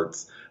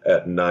starts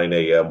at 9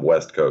 a.m.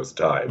 West Coast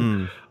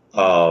time.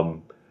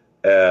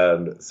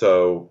 And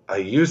so I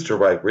used to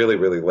write really,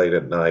 really late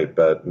at night,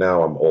 but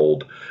now I'm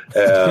old,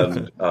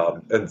 and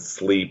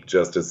sleep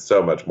just is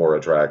so much more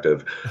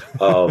attractive.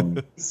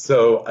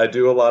 So I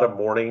do a lot of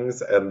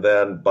mornings, and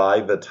then by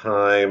the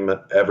time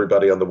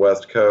everybody on the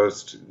West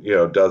Coast,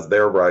 does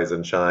their rise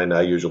and shine,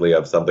 I usually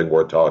have something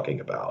worth talking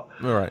about.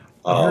 All right.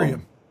 I hear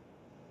you.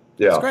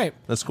 Yeah, That's great.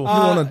 That's cool. You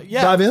want to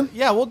dive in?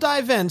 Yeah, we'll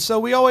dive in. So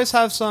we always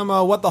have some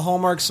what the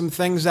hallmarks, some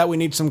things that we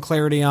need some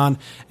clarity on,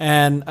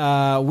 and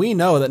we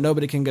know that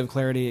nobody can give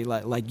clarity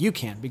like you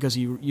can because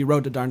you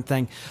wrote the darn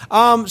thing.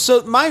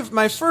 So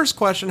my first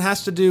question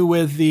has to do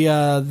with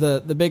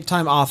the big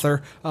time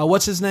author.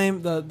 What's his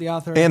name? The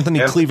author Anthony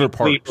Cleaver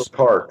Parks.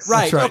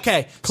 Right. right.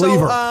 Okay.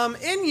 Cleaver. So,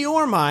 in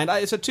your mind,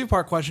 it's a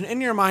two-part question.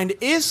 In your mind,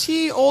 is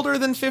he older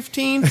than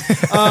 15?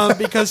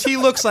 Because he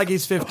looks like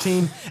he's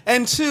 15.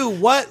 And two,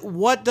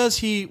 what does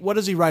he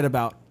write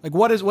about? Like,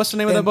 what's the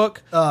name of the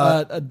book?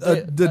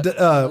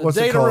 What's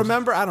Day it to called?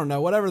 Remember? I don't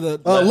know. Whatever the.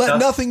 Let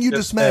nothing you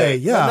dismay.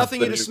 Yeah.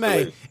 Nothing you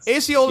dismay.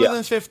 Is he older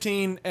than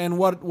 15? And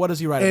what does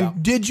he write about?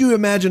 And did you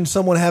imagine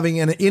someone having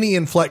any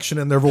inflection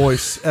in their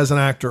voice as an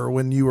actor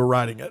when you were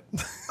writing it?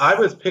 I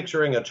was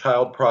picturing a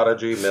child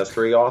prodigy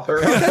mystery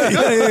author.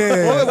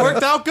 Well, it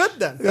worked out good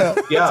then.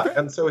 Yeah,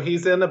 and so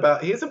he's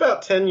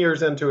about 10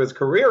 years into his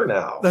career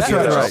now. That's you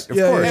right. know? Right. Of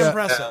course.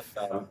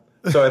 Impressive.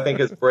 So I think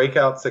his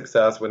breakout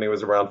success when he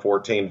was around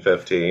 14,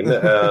 15,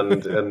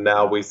 and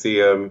now we see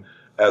him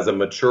as a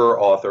mature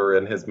author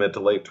in his mid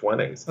to late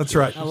 20s. That's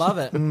right. I love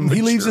it.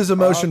 He leaves his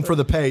emotion for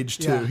the page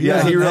too.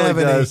 Yeah. He really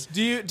does.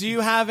 Do you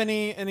have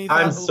any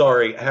I'm thoughts?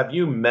 sorry. Have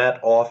you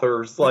met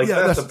authors like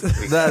Yeah, that?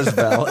 That is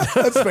valid.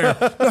 That's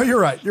fair. No, you're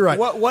right. You're right.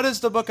 What is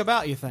the book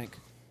about, you think?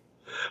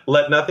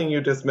 Let Nothing You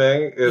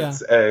Dismay.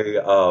 It's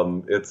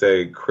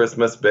a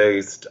Christmas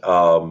based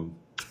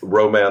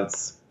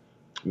romance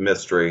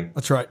mystery.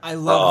 That's right. I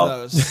love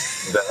those.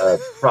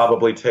 That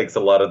probably takes a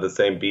lot of the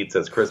same beats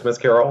as Christmas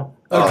Carol.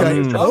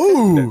 Okay.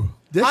 Oh,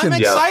 Dickens. I'm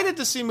excited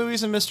to see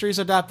movies and mysteries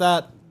adapt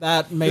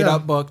that made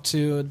up book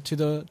to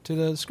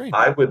the screen.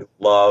 I would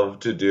love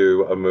to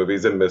do a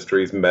movies and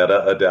mysteries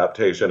meta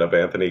adaptation of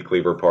Anthony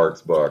Cleaver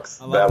Parks' books.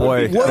 That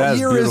Boy, would be What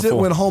year is it beautiful.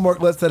 when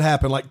Hallmark lets that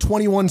happen? Like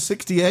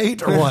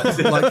 2168 or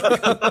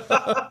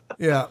what?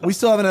 Yeah, we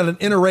still haven't had an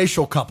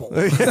interracial couple.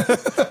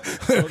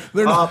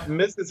 They're not.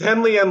 Mrs.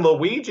 Henley and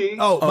Luigi.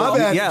 Oh, my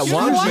bad. Yeah, You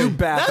why know don't you what?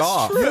 back That's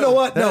off? true. You know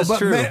what? No, That's but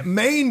true.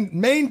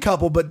 main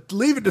couple, but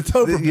leave it to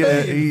Topher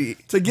Yeah, Payne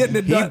to getting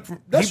it done.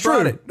 That's he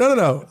brought true. it.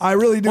 No. I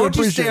really do Why don't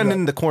you appreciate stand that.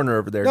 in the corner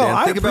over there, No, Dan?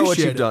 I Think about what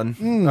appreciate you've it.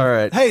 done. All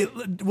right. Hey,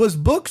 was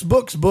books?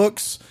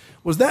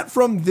 Was that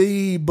from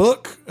the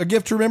book A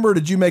Gift to Remember, or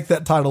did you make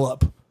that title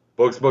up?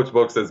 Books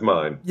is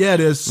mine. Yeah,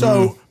 it is.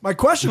 So my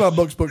question about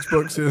books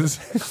is,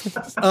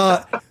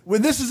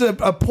 when this is a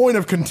point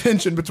of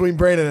contention between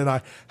Brandon and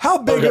I, how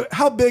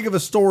big of a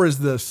store is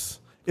this?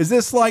 Is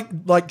this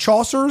like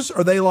Chaucer's?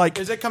 Are they like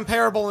Is it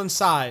comparable in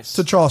size?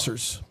 to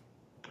Chaucer's?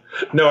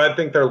 No, I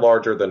think they're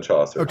larger than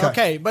Chaucer.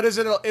 Okay, but is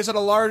it a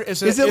large?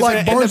 Is it like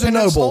an Barnes and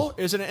independent Noble? store?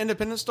 Is it an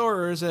independent store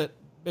or is it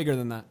bigger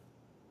than that?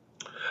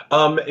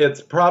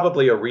 It's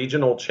probably a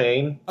regional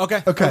chain.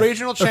 Okay, Okay. a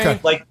regional chain. Okay.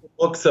 Like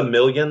Books a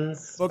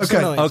Millions. Books Okay.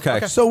 and Millions.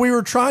 Okay. So we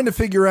were trying to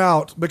figure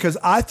out, because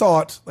I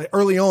thought like,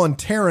 early on,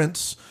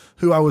 Terrence,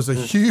 who I was a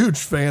huge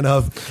fan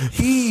of,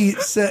 he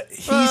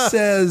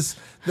says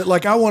that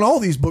like I want all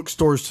these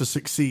bookstores to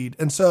succeed,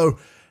 and so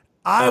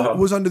I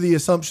was under the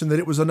assumption that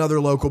it was another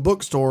local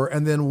bookstore,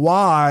 and then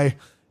why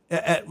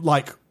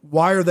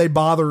are they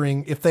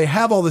bothering if they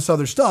have all this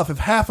other stuff? If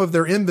half of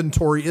their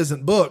inventory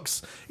isn't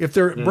books, if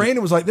they're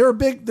Brandon was like they're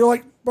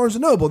like Barnes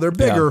and Noble, they're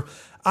bigger. Yeah.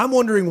 I'm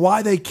wondering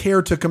why they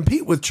care to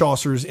compete with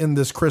Chaucer's in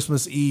this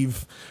Christmas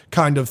Eve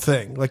kind of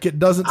thing. Like it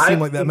doesn't seem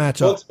like that think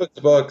match up.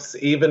 Books,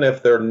 even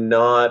if they're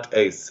not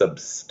a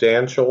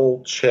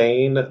substantial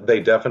chain, they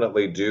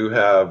definitely do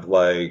have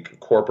like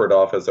corporate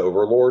office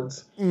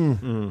overlords.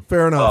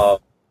 Fair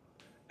enough.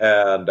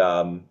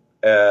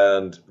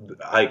 And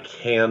I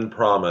can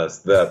promise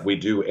that we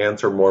do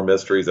answer more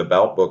mysteries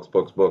about books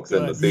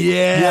in the sequel.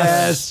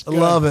 Yes, I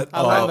love it.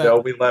 I love I know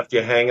it. we left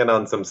you hanging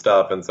on some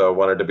stuff, and so I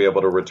wanted to be able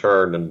to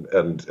return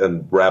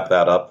and wrap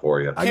that up for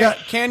you.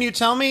 Can you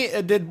tell me,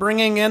 did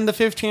bringing in the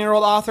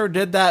 15-year-old author,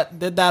 did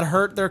that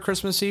hurt their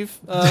Christmas Eve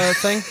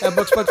thing at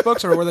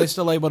Books, or were they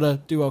still able to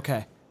do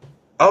okay?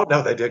 Oh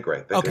no, they did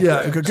great. They did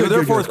Yeah, great. good, So good, their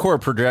good, fourth good. quarter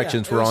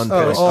projections were on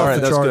Oh, pace. off All right,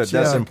 the that's charts, good.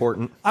 That's yeah.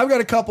 important. I've got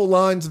a couple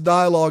lines of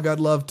dialogue I'd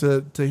love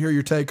to hear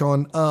your take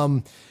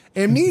on.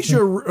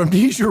 Amnesia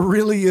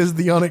really is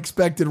the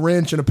unexpected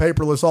wrench in a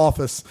paperless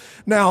office.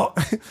 Now,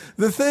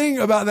 the thing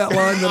about that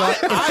line that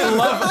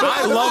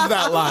I love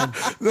that line.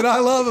 that I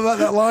love about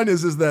that line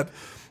is that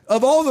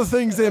of all the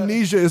things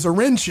Amnesia is a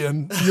wrench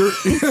in,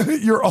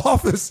 your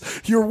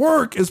office, your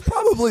work is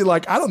probably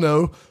like, I don't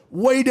know,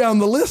 way down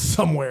the list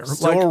somewhere.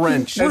 Still a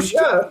wrench.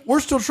 We're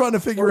still trying to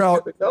figure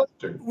out.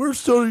 We're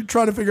still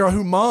trying to figure out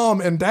who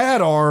mom and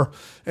dad are.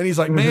 And he's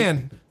like,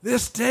 man,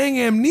 this dang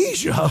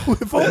amnesia.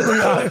 If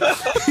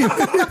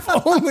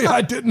only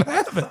I didn't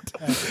have it.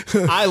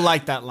 I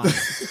like that line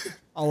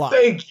a lot.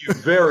 Thank you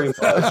very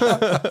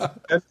much.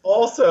 And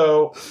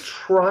also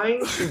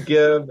trying to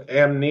give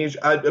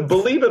amnesia.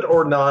 Believe it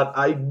or not,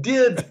 I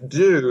did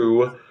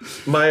do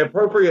my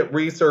appropriate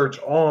research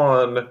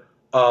on,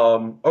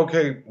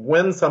 okay,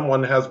 when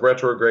someone has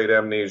retrograde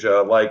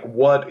amnesia, like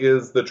what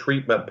is the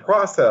treatment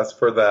process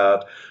for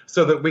that,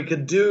 so that we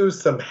could do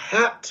some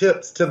hat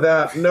tips to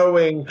that,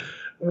 knowing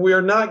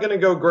we're not going to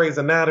go Grey's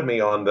Anatomy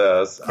on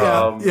this.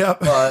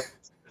 But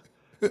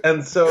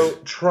and so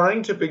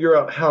trying to figure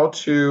out how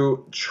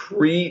to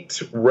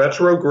treat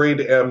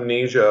retrograde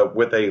amnesia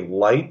with a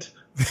light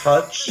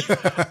touch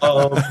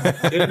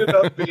ended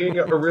up being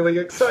a really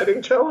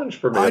exciting challenge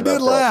for me. I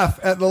did laugh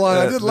at the line.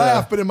 I did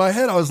laugh, but in my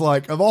head I was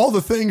like, of all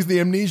the things the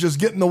amnesia's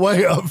get in the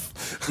way of.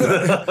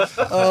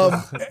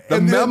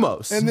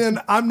 Memos. And then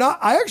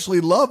I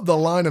actually love the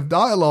line of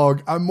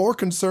dialogue. I'm more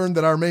concerned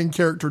that our main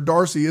character,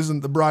 Darcy,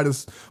 isn't the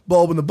brightest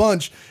bulb in the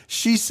bunch.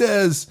 She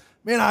says,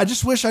 man, I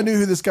just wish I knew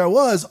who this guy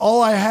was.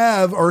 All I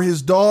have are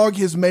his dog,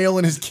 his mail,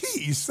 and his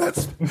keys.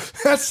 That's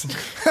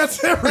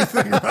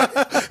everything, right?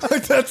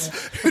 Like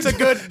it's a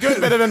good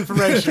bit of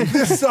information.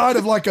 This side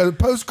of like a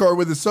postcard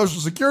with his social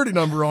security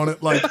number on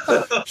it, like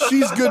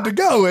she's good to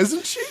go,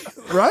 isn't she?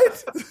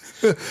 Right?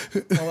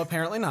 Well,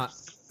 apparently not.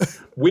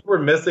 We were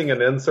missing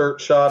an insert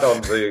shot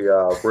on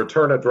the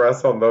return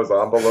address on those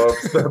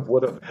envelopes that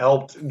would have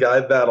helped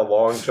guide that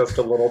along just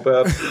a little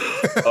bit.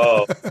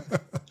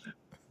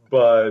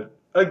 But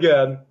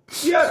again,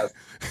 yes,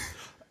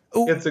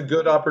 it's a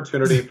good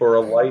opportunity for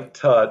a light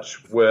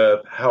touch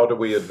with how do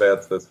we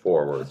advance this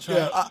forward.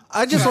 Yeah.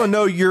 I just want to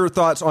know your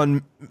thoughts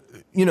on,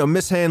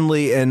 Miss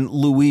Hanley and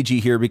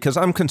Luigi here, because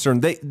I'm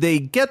concerned. They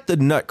get the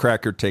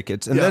Nutcracker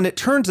tickets, and then it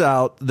turns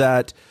out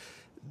that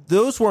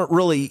those weren't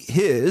really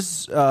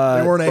his. They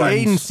weren't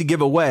Aiden's to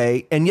give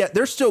away, and yet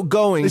they're still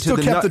going. They still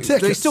kept the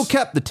tickets. They still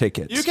kept the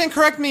tickets. You can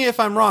correct me if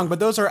I'm wrong, but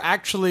those are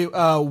actually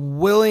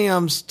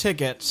William's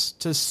tickets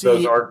to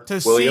see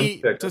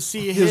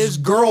his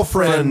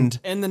girlfriend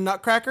in the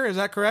Nutcracker. Is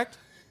that correct?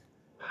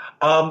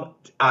 I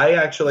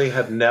actually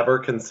had never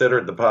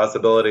considered the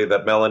possibility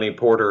that Melanie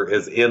Porter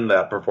is in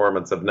that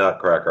performance of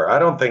Nutcracker. I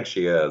don't think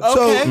she is.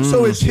 Okay.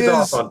 So it's She's his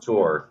off on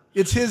tour.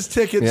 It's his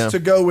tickets to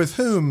go with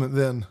whom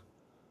then?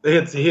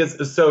 It's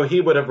his, so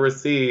he would have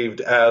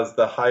received, as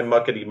the high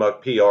muckety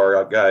muck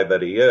PR guy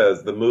that he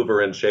is, the mover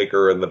and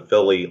shaker in the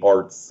Philly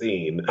arts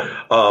scene.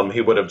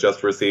 He would have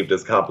just received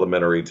his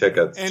complimentary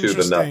tickets to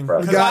the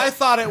Nutcracker. Because I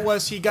thought it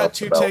was he got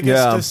two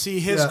tickets to see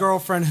his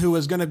girlfriend who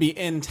was going to be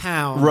in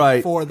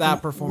town for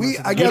that performance.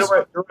 I guess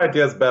your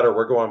idea is better.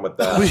 We're going with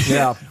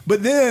that.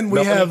 But then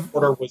Melanie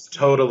Porter was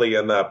totally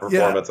in that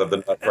performance of the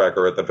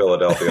Nutcracker at the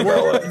Philadelphia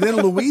Ballet. Then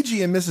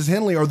Luigi and Mrs.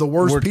 Henley are the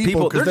worst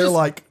people because they're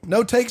like,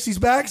 no takesies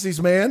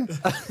backsies, man.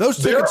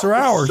 Those tickets are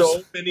ours.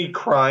 So many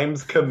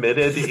crimes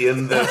committed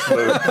in this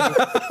movie.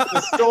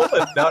 The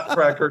stolen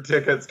Nutcracker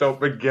tickets don't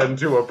begin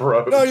to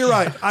approach. No, you're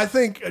right. I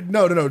think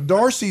no.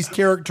 Darcy's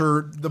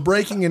character, the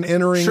breaking and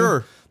entering.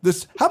 Sure.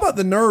 This. How about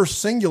the nurse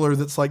singular?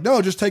 That's like,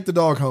 no, just take the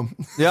dog home.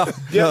 Yeah.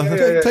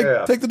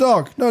 Take the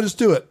dog. No, just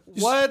do it.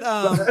 What?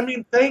 I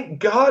mean, thank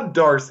God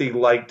Darcy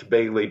liked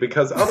Bailey,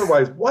 because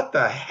otherwise, what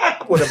the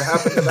heck would have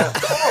happened to that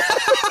dog?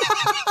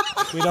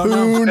 We don't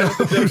know.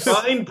 The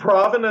divine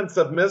provenance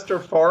of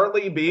Mr.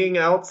 Farley being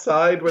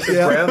outside with his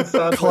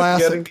grandson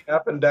getting the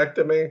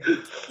appendectomy.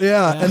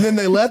 Yeah, and then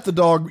they let the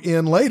dog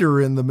in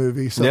later in the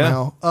movie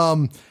somehow.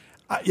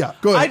 Yeah.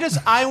 Go ahead.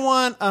 I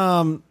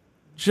want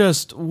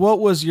just what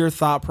was your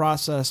thought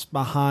process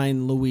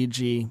behind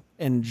Luigi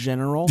in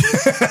general?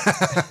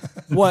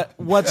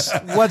 What's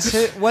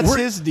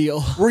his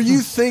deal? Were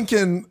you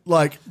thinking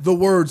like the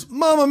words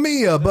 "Mamma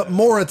Mia" but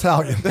more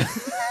Italian?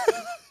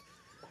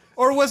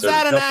 Or was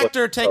that an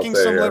actor taking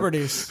some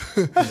liberties?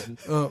 This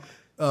is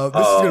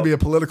going to be a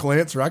political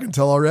answer. I can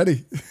tell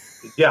already.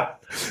 Yeah.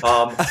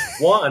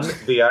 One,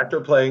 the actor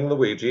playing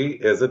Luigi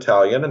is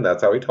Italian, and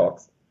that's how he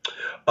talks.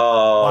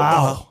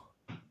 Wow.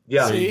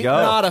 Yeah. There you go.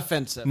 Not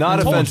offensive.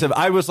 Not offensive.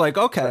 I was like,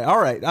 okay, all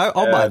right.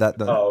 I'll buy that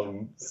then.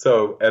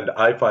 And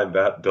I find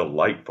that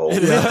delightful.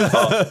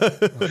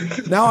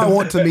 Now I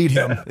want to meet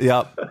him.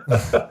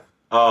 Yep.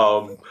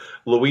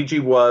 Luigi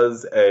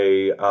was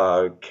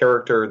a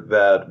character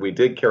that we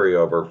did carry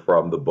over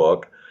from the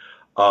book.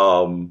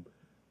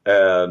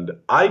 And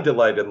I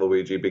delight in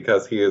Luigi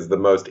because he is the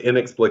most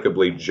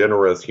inexplicably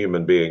generous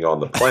human being on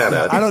the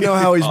planet. I don't know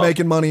how he's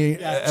making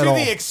money at all.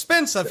 To the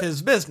expense of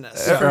his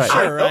business, for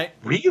sure, right?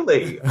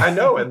 Really? I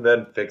know. And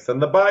then fixing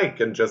the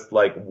bike and just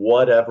like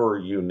whatever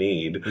you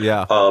need.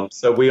 Yeah.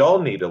 So we all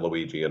need a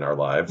Luigi in our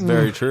lives.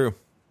 Very true.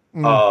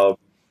 And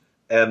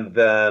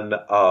then...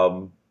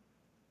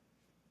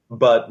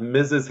 But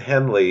Mrs.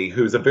 Henley,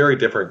 who's a very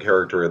different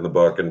character in the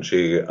book, and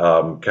she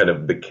kind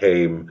of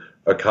became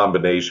a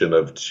combination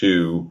of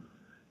two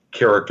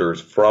characters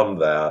from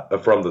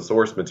the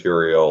source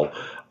material.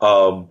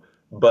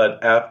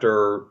 But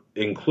after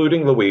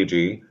including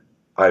Luigi,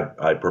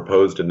 I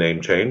proposed a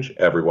name change.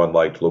 Everyone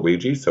liked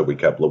Luigi, so we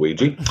kept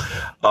Luigi.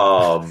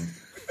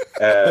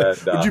 And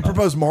would you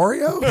propose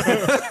Mario?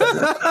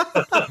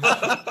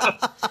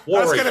 Well,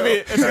 That's gonna be.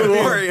 It's gonna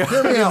Wario.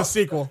 be in the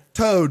sequel.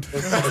 Toad.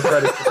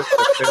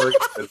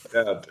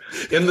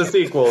 In the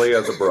sequel, he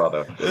has a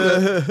brother.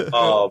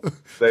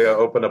 They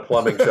open a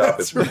plumbing shop.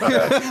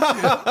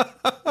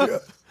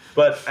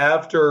 But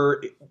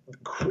after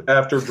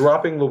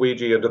dropping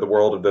Luigi into the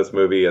world of this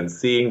movie and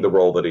seeing the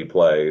role that he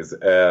plays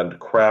and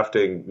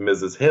crafting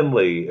Mrs.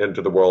 Henley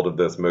into the world of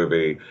this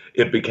movie,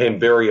 it became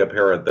very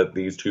apparent that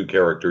these two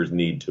characters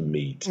need to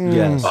meet.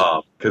 Yes.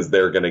 Because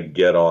they're going to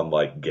get on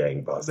like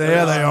gangbusters.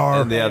 There they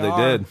are. And yeah, they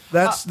did.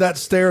 That's that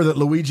stare that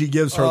Luigi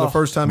gives her the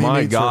first time he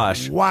my meets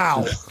gosh. her.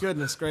 Wow.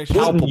 Goodness gracious.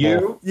 Wouldn't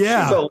you?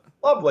 Yeah. She's a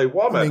lovely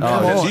woman. I mean,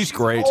 come on. She's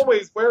great.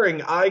 Always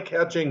wearing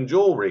eye-catching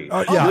jewelry.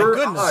 Yeah. Your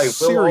Goodness. eye will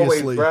Seriously.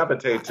 always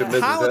gravitate to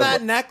Mrs. How Henley.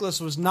 that necklace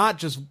was not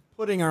just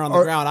putting her on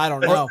the ground, I don't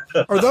know.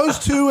 Are those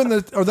two in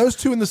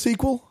the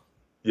sequel?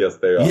 Yes,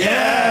 they are.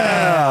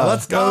 Yeah.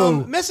 Let's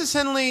go. Mrs.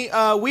 Henley,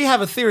 we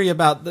have a theory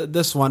about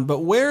this one, but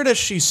where does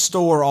she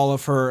store all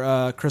of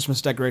her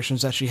Christmas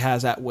decorations that she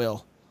has at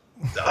will?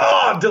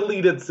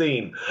 Deleted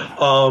scene.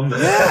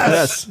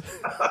 Yes.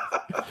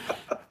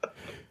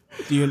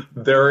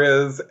 There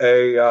is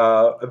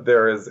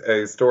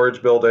a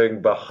storage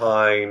building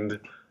behind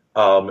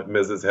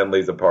Mrs.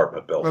 Henley's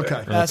apartment building.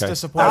 Okay. That's Okay.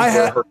 disappointing.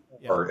 Where her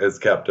car is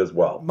kept as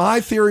well.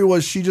 My theory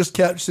was she just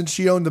kept, since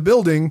she owned the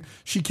building,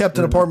 she kept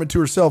an apartment to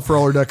herself for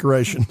all her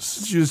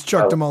decorations. She just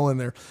chucked them all in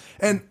there.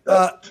 And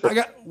I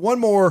got one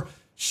more.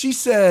 She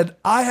said,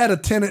 I had a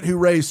tenant who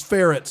raised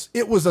ferrets.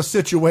 It was a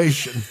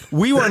situation.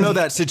 We want to know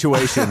that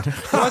situation.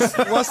 What's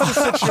the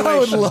situation? I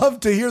would love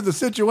to hear the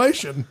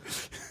situation.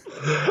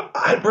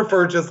 I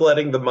prefer just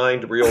letting the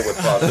mind reel with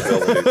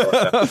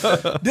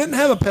possibilities. Didn't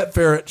have a pet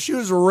ferret. She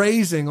was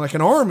raising like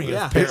an army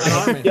of an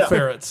army.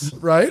 ferrets,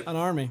 right? An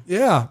army.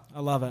 Yeah. I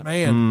love it.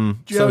 Man.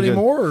 Do you so have any good.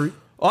 more? Or?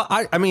 Well,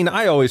 I mean,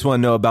 I always want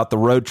to know about the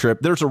road trip.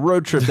 There's a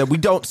road trip that we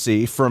don't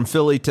see from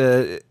Philly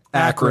to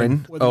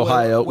Akron, With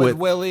Ohio. with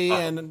Willie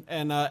and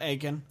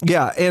Aiken.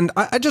 Yeah, and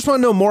I just want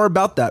to know more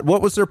about that.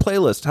 What was their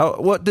playlist?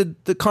 What did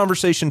the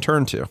conversation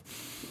turn to?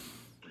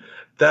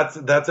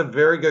 That's a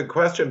very good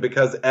question,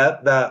 because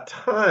at that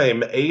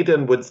time,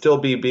 Aiden would still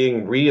be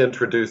being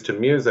reintroduced to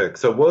music.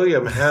 So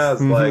William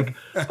has like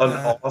an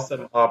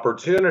awesome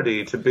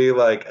opportunity to be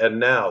like, and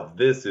now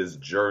this is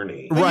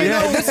Journey. Right. You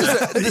know, This is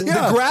the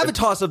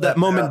gravitas of that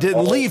moment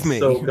didn't leave me.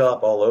 Soak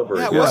up all over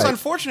Yeah, again. what's Right.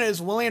 unfortunate is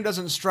William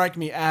doesn't strike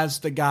me as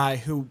the guy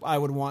who I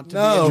would want to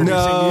be No.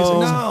 introducing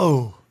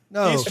music.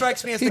 No. He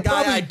strikes me as He the guy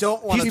probably- I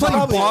don't want He's to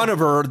playing be.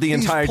 Bonnevere the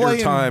He's entire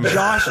playing time.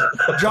 Josh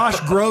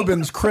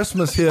Groban's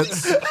Christmas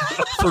hits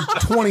for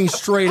 20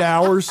 straight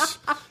hours.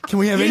 Can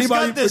we have He's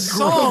anybody got this for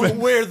song Groban?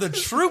 where the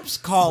troops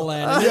call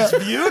in, and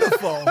it's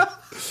beautiful.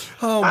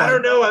 Oh I my!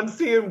 don't know. I'm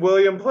seeing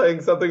William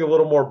playing something a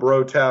little more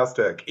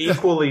brotastic,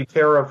 equally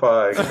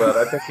terrifying, but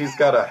I think he's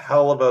got a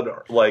hell of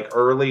a like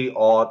early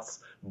aughts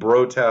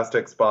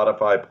brotastic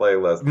Spotify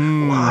playlist. A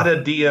lot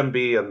of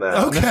DMB in that.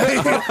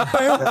 Okay.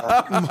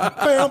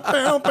 Bam,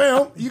 bam,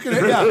 bam. You can,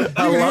 yeah. You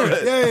can love hear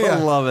it. Yeah. I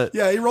love it.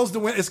 Yeah, he rolls the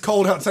window. It's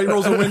cold outside. He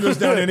rolls the windows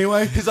down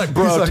anyway. He's like,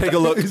 bro, take a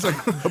look. He's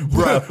like,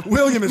 bro,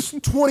 William, it's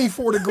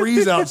 24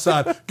 degrees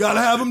outside. Gotta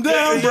have him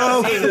down,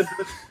 bro. Yeah,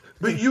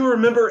 but you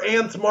remember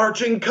ants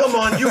marching? Come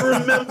on, you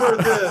remember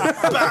this.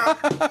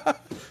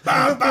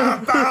 Bow,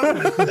 bow,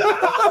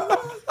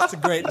 bow. That's a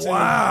great tune.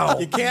 Wow.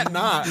 You can't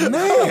not.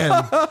 Man,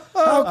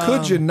 how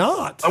could you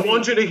not? I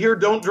want you to hear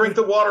 "Don't Drink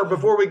the Water"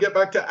 before we get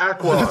back to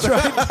Aqua. That's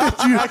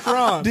right.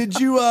 wrong. Did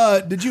you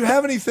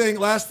have anything,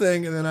 last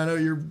thing, and then I know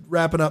you're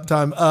wrapping up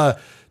time.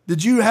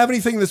 Did you have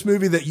anything in this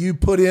movie that you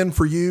put in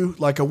for you,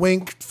 like a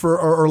wink for,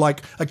 or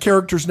like a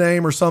character's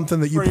name or something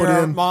that you For put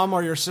your in? mom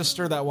or your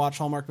sister that watch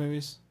Hallmark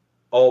movies?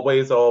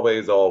 Always,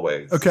 always,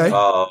 always. Okay.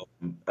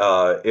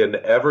 In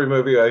every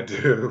movie I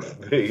do,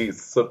 the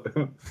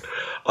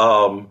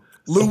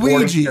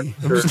Luigi. supporting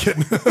I'm just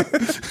kidding.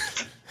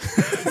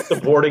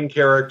 supporting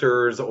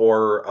characters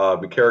or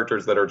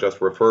characters that are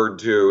just referred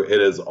to,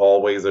 it is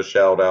always a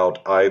shout out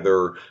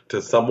either to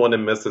someone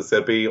in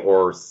Mississippi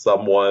or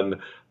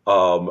someone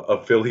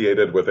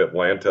affiliated with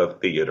Atlanta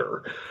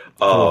theater.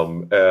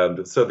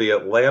 And so the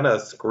Atlanta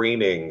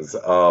screenings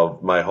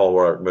of my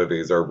Hallmark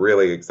movies are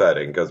really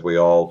exciting because we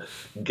all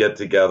get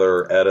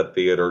together at a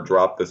theater,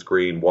 drop the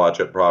screen,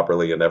 watch it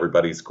properly, and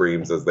everybody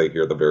screams as they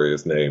hear the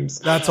various names.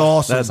 That's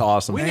awesome. That's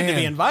awesome. We need to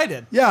be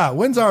invited. Yeah,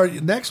 when's our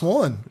next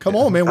one? Come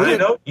on, man. I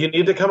know. You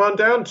need to come on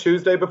down.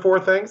 Tuesday before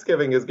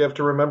Thanksgiving is Gift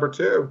to Remember,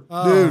 too.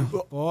 Dude,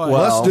 Boy.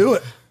 let's do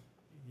it.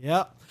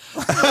 Yep.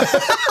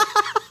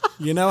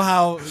 You know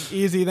how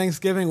easy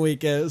Thanksgiving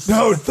week is.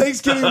 No,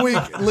 Thanksgiving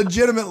week,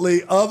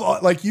 legitimately,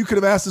 like you could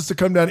have asked us to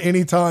come down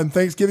anytime.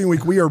 Thanksgiving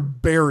week, we are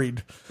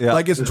buried. Yeah.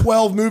 Like it's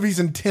 12 movies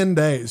in 10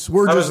 days.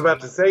 We're I was just,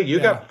 about to say, you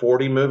got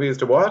 40 movies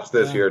to watch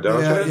this year,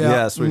 don't Yeah, you? yeah.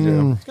 Yes, we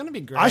do. It's going to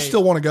be great. I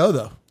still want to go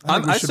though. I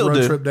think we I should still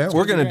road do. trip down.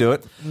 We're going to do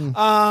it.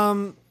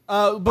 Before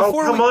Oh,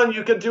 come on.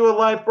 You could do a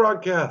live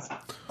broadcast.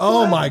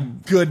 Oh my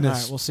goodness.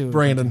 All right, we'll see what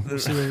Brandon. We'll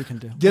see what we can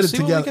do. Get We'll it see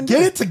what we together. can Get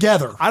do. it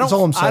together. I That's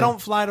all I'm don't. saying. I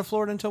don't fly to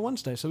Florida until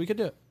Wednesday, so we could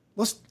do it.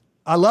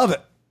 I love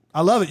it. I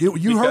love it. You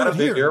We've heard got it a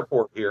big here.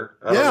 airport here.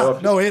 I don't know Yeah,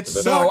 if no, you- it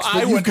sucks. I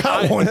but you've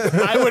got one.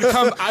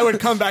 I would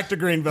come back to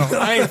Greenville.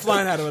 I ain't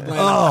flying out of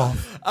Atlanta.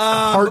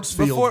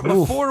 Hartsfield.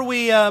 Oof.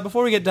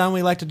 Before we get done,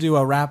 we like to do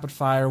a rapid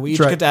fire. We each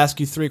That's right. get to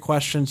ask you 3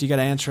 questions. You got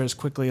to answer as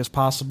quickly as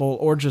possible,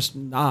 or just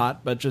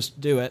not, but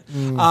just do it.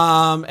 And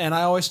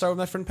I always start with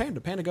my friend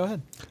Panda. Panda, go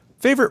ahead.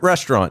 Favorite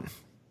restaurant?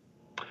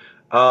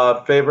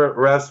 Favorite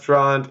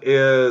restaurant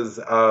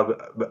is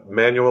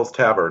Manuel's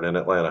Tavern in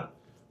Atlanta.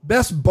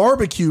 Best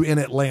barbecue in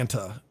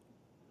Atlanta.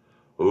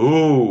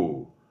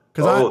 Ooh.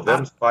 'Cause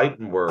them's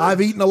fighting words.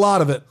 I've eaten a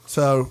lot of it.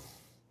 So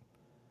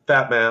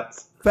Fat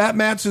Matt's. Fat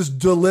Matt's is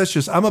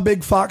delicious. I'm a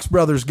big Fox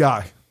Brothers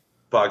guy.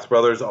 Fox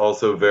Brothers,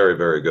 also very,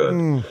 very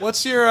good.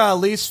 What's your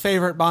least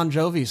favorite Bon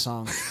Jovi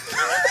song?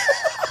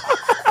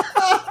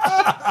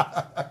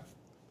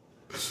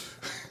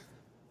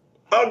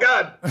 Oh,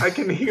 God. I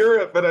can hear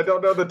it, but I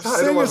don't know the title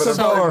Sing of us it. a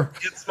bar.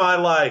 It's My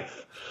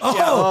Life.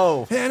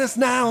 Oh, and it's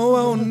now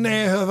or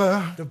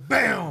never.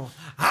 Bam!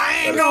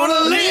 I ain't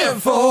gonna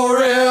live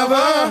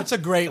forever. It's a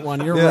great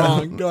one. You're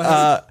wrong. Go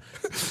ahead.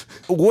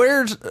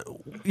 Where's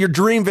your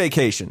dream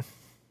vacation?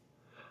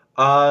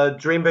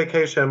 Dream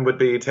vacation would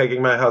be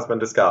taking my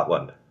husband to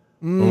Scotland.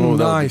 Oh, that would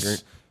be Nice.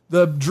 great.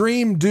 The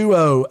dream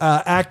duo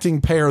acting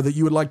pair that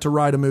you would like to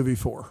write a movie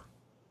for.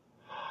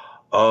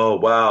 Oh,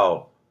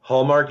 wow.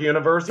 Hallmark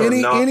Universe or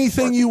not?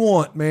 Anything you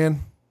want,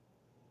 man.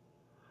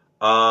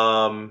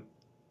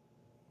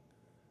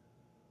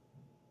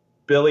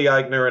 Billy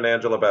Eichner and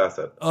Angela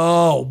Bassett.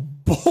 Oh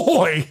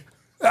boy.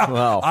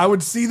 Wow. I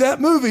would see that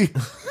movie.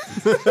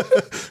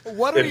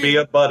 What are It'd be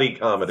a buddy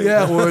comedy.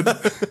 Yeah, it would.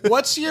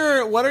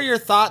 What are your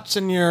thoughts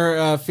and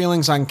your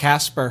feelings on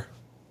Casper,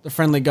 the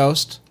friendly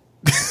ghost?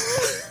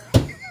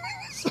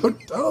 So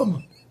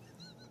dumb.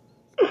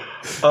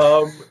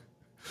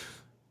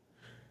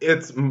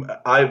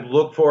 I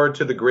look forward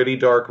to the gritty,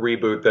 dark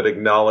reboot that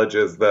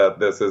acknowledges that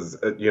this is,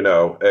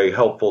 a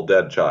helpful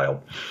dead child.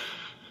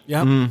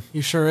 Yep, he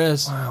sure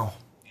is. Wow.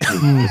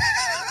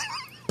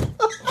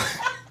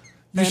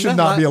 You should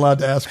not be allowed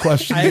to ask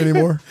questions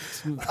anymore.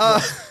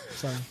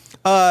 Sorry.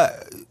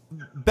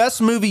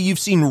 Best movie you've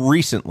seen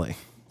recently?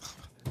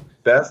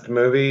 Best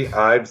movie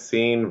I've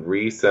seen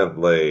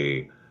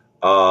recently.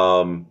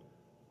 Film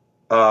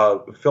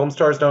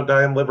Stars Don't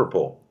Die in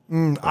Liverpool.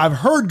 I've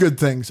heard good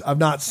things. I've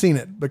not seen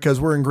it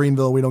because we're in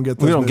Greenville. We don't get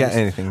those We don't movies. get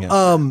anything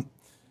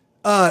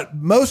yet.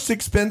 Most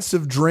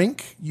expensive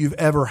drink you've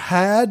ever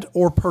had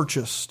or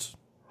purchased?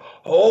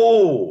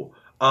 Oh,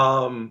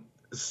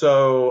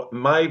 so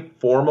my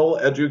formal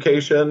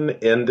education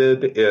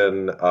ended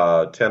in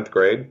 10th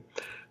grade.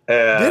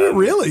 And Did it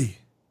really?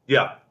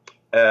 Yeah.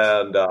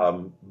 And,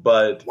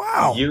 but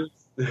Wow. years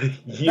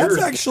That's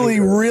actually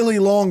later- really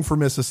long for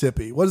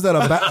Mississippi. What is that,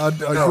 a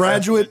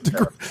graduate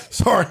degree?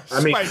 Sorry.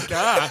 I mean, My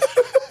God.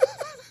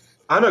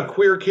 I'm a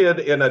queer kid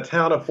in a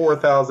town of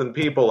 4,000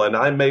 people, and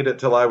I made it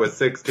till I was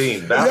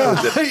 16. That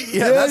was it.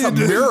 That's you a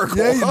did. miracle.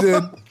 Yeah, you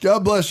did.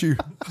 God bless you.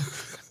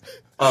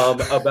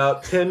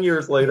 About 10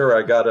 years later,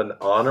 I got an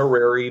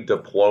honorary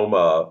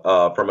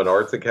diploma from an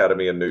arts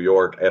academy in New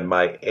York, and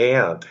my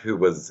aunt, who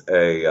was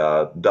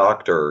a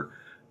doctor,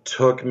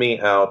 took me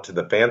out to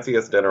the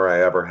fanciest dinner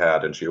I ever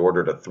had, and she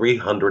ordered a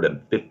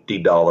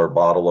 $350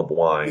 bottle of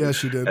wine. Yeah,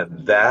 she did.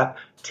 And that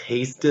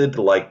tasted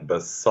like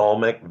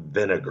balsamic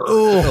vinegar.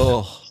 Oh,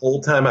 Oh.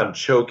 Whole time I'm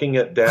choking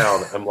it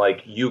down. I'm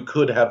like, you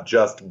could have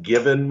just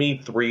given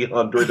me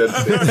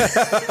 350.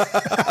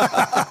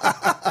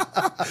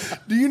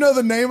 do you know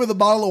the name of the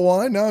bottle of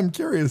wine? Now I'm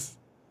curious.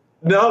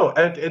 No,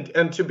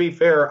 and to be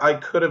fair, I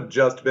could have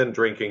just been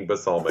drinking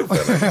balsamic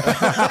vinegar.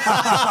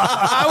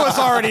 I was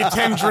already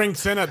 10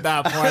 drinks in at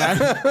that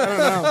point.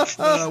 I don't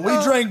know.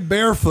 We drank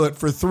barefoot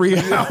for 3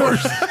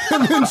 hours,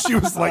 and then she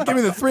was like, "Give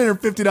me the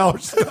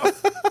 $350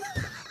 stuff."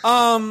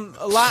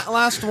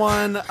 Last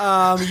one.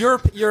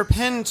 Your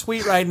pinned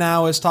tweet right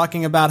now is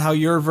talking about how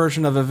your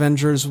version of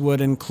Avengers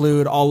would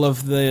include all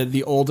of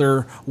the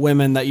older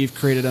women that you've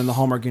created in the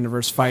Hallmark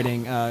universe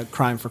fighting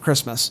crime for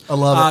Christmas. I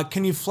love it.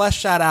 Can you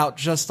flesh that out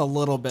just a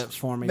little bit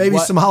for me? Maybe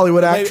some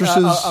Hollywood maybe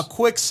actresses. A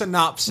quick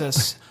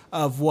synopsis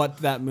of what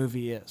that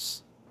movie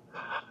is.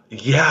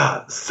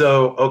 Yeah.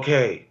 So,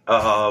 okay.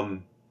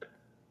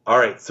 All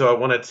right. So I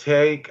want to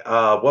take,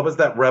 what was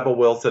that Rebel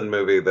Wilson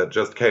movie that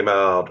just came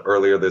out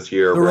earlier this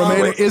year? The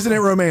romantic, isn't it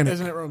romantic?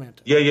 Isn't it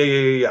romantic?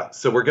 Yeah.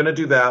 So we're going to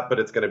do that, but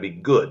it's going to be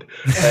good.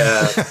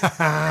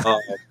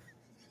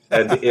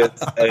 And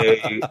it's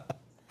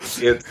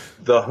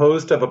the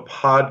host of a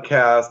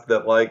podcast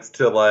that likes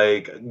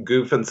to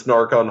goof and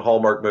snark on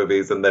Hallmark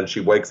movies, and then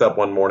she wakes up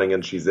one morning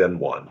and she's in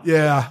one.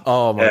 Yeah.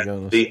 Oh my And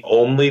goodness. the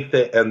only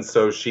thing, and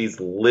so she's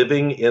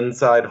living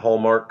inside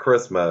Hallmark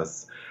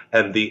Christmas,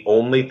 and the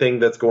only thing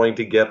that's going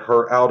to get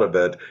her out of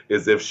it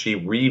is if she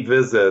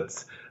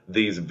revisits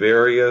these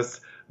various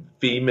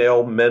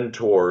female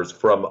mentors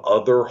from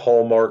other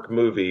Hallmark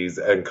movies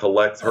and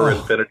collects her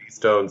Infinity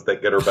Stones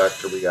that get her back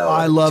to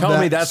reality. I love Tell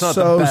that. me that's not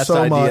so, the best so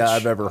idea much.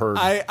 I've ever heard.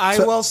 I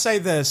will say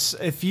this: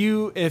 if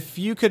you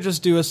could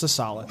just do us a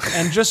solid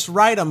and just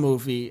write a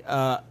movie,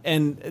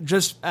 and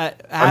just I'm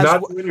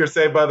not doing your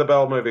Saved by the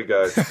Bell movie,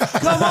 guys.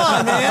 come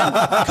on, man,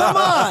 come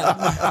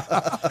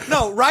on.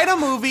 No, write a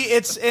movie.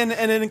 And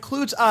it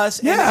includes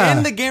us. Yeah. And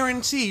in the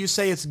guarantee, you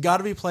say it's got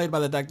to be played by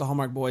the Deck the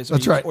Hallmark Boys.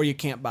 That's right. Or you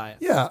can't buy it.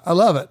 Yeah, I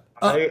love it.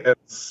 I am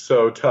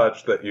so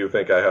touched that you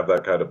think I have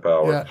that kind of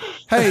power. Yeah.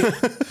 Hey,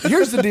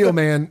 here's the deal,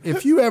 man.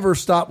 If you ever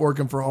stop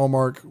working for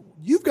Hallmark,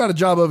 you've got a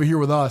job over here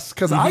with us.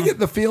 Because I get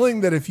the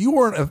feeling that if you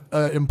weren't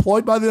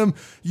employed by them,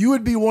 you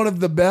would be one of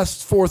the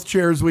best fourth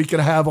chairs we could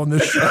have on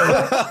this show.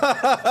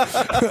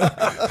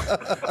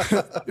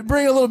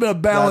 Bring a little bit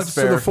of balance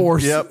to the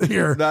force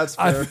here. That's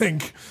fair. I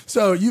think.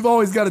 So you've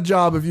always got a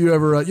job if you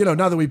ever,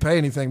 not that we pay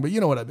anything, but you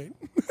know what I mean.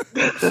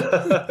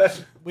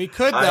 We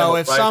could, though,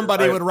 if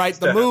somebody would write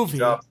the movie.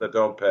 Jobs that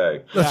don't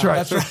pay. That's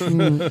right. That's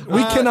right.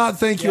 We cannot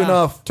thank you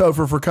enough,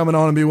 Topher, for coming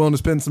on and be willing to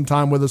spend some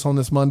time with us on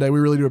this Monday. We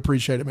really do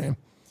appreciate it, man.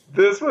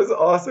 This was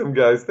awesome,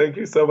 guys. Thank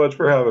you so much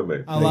for having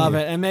me. I love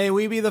it. And may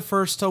we be the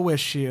first to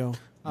wish you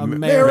a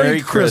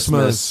Merry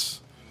Christmas.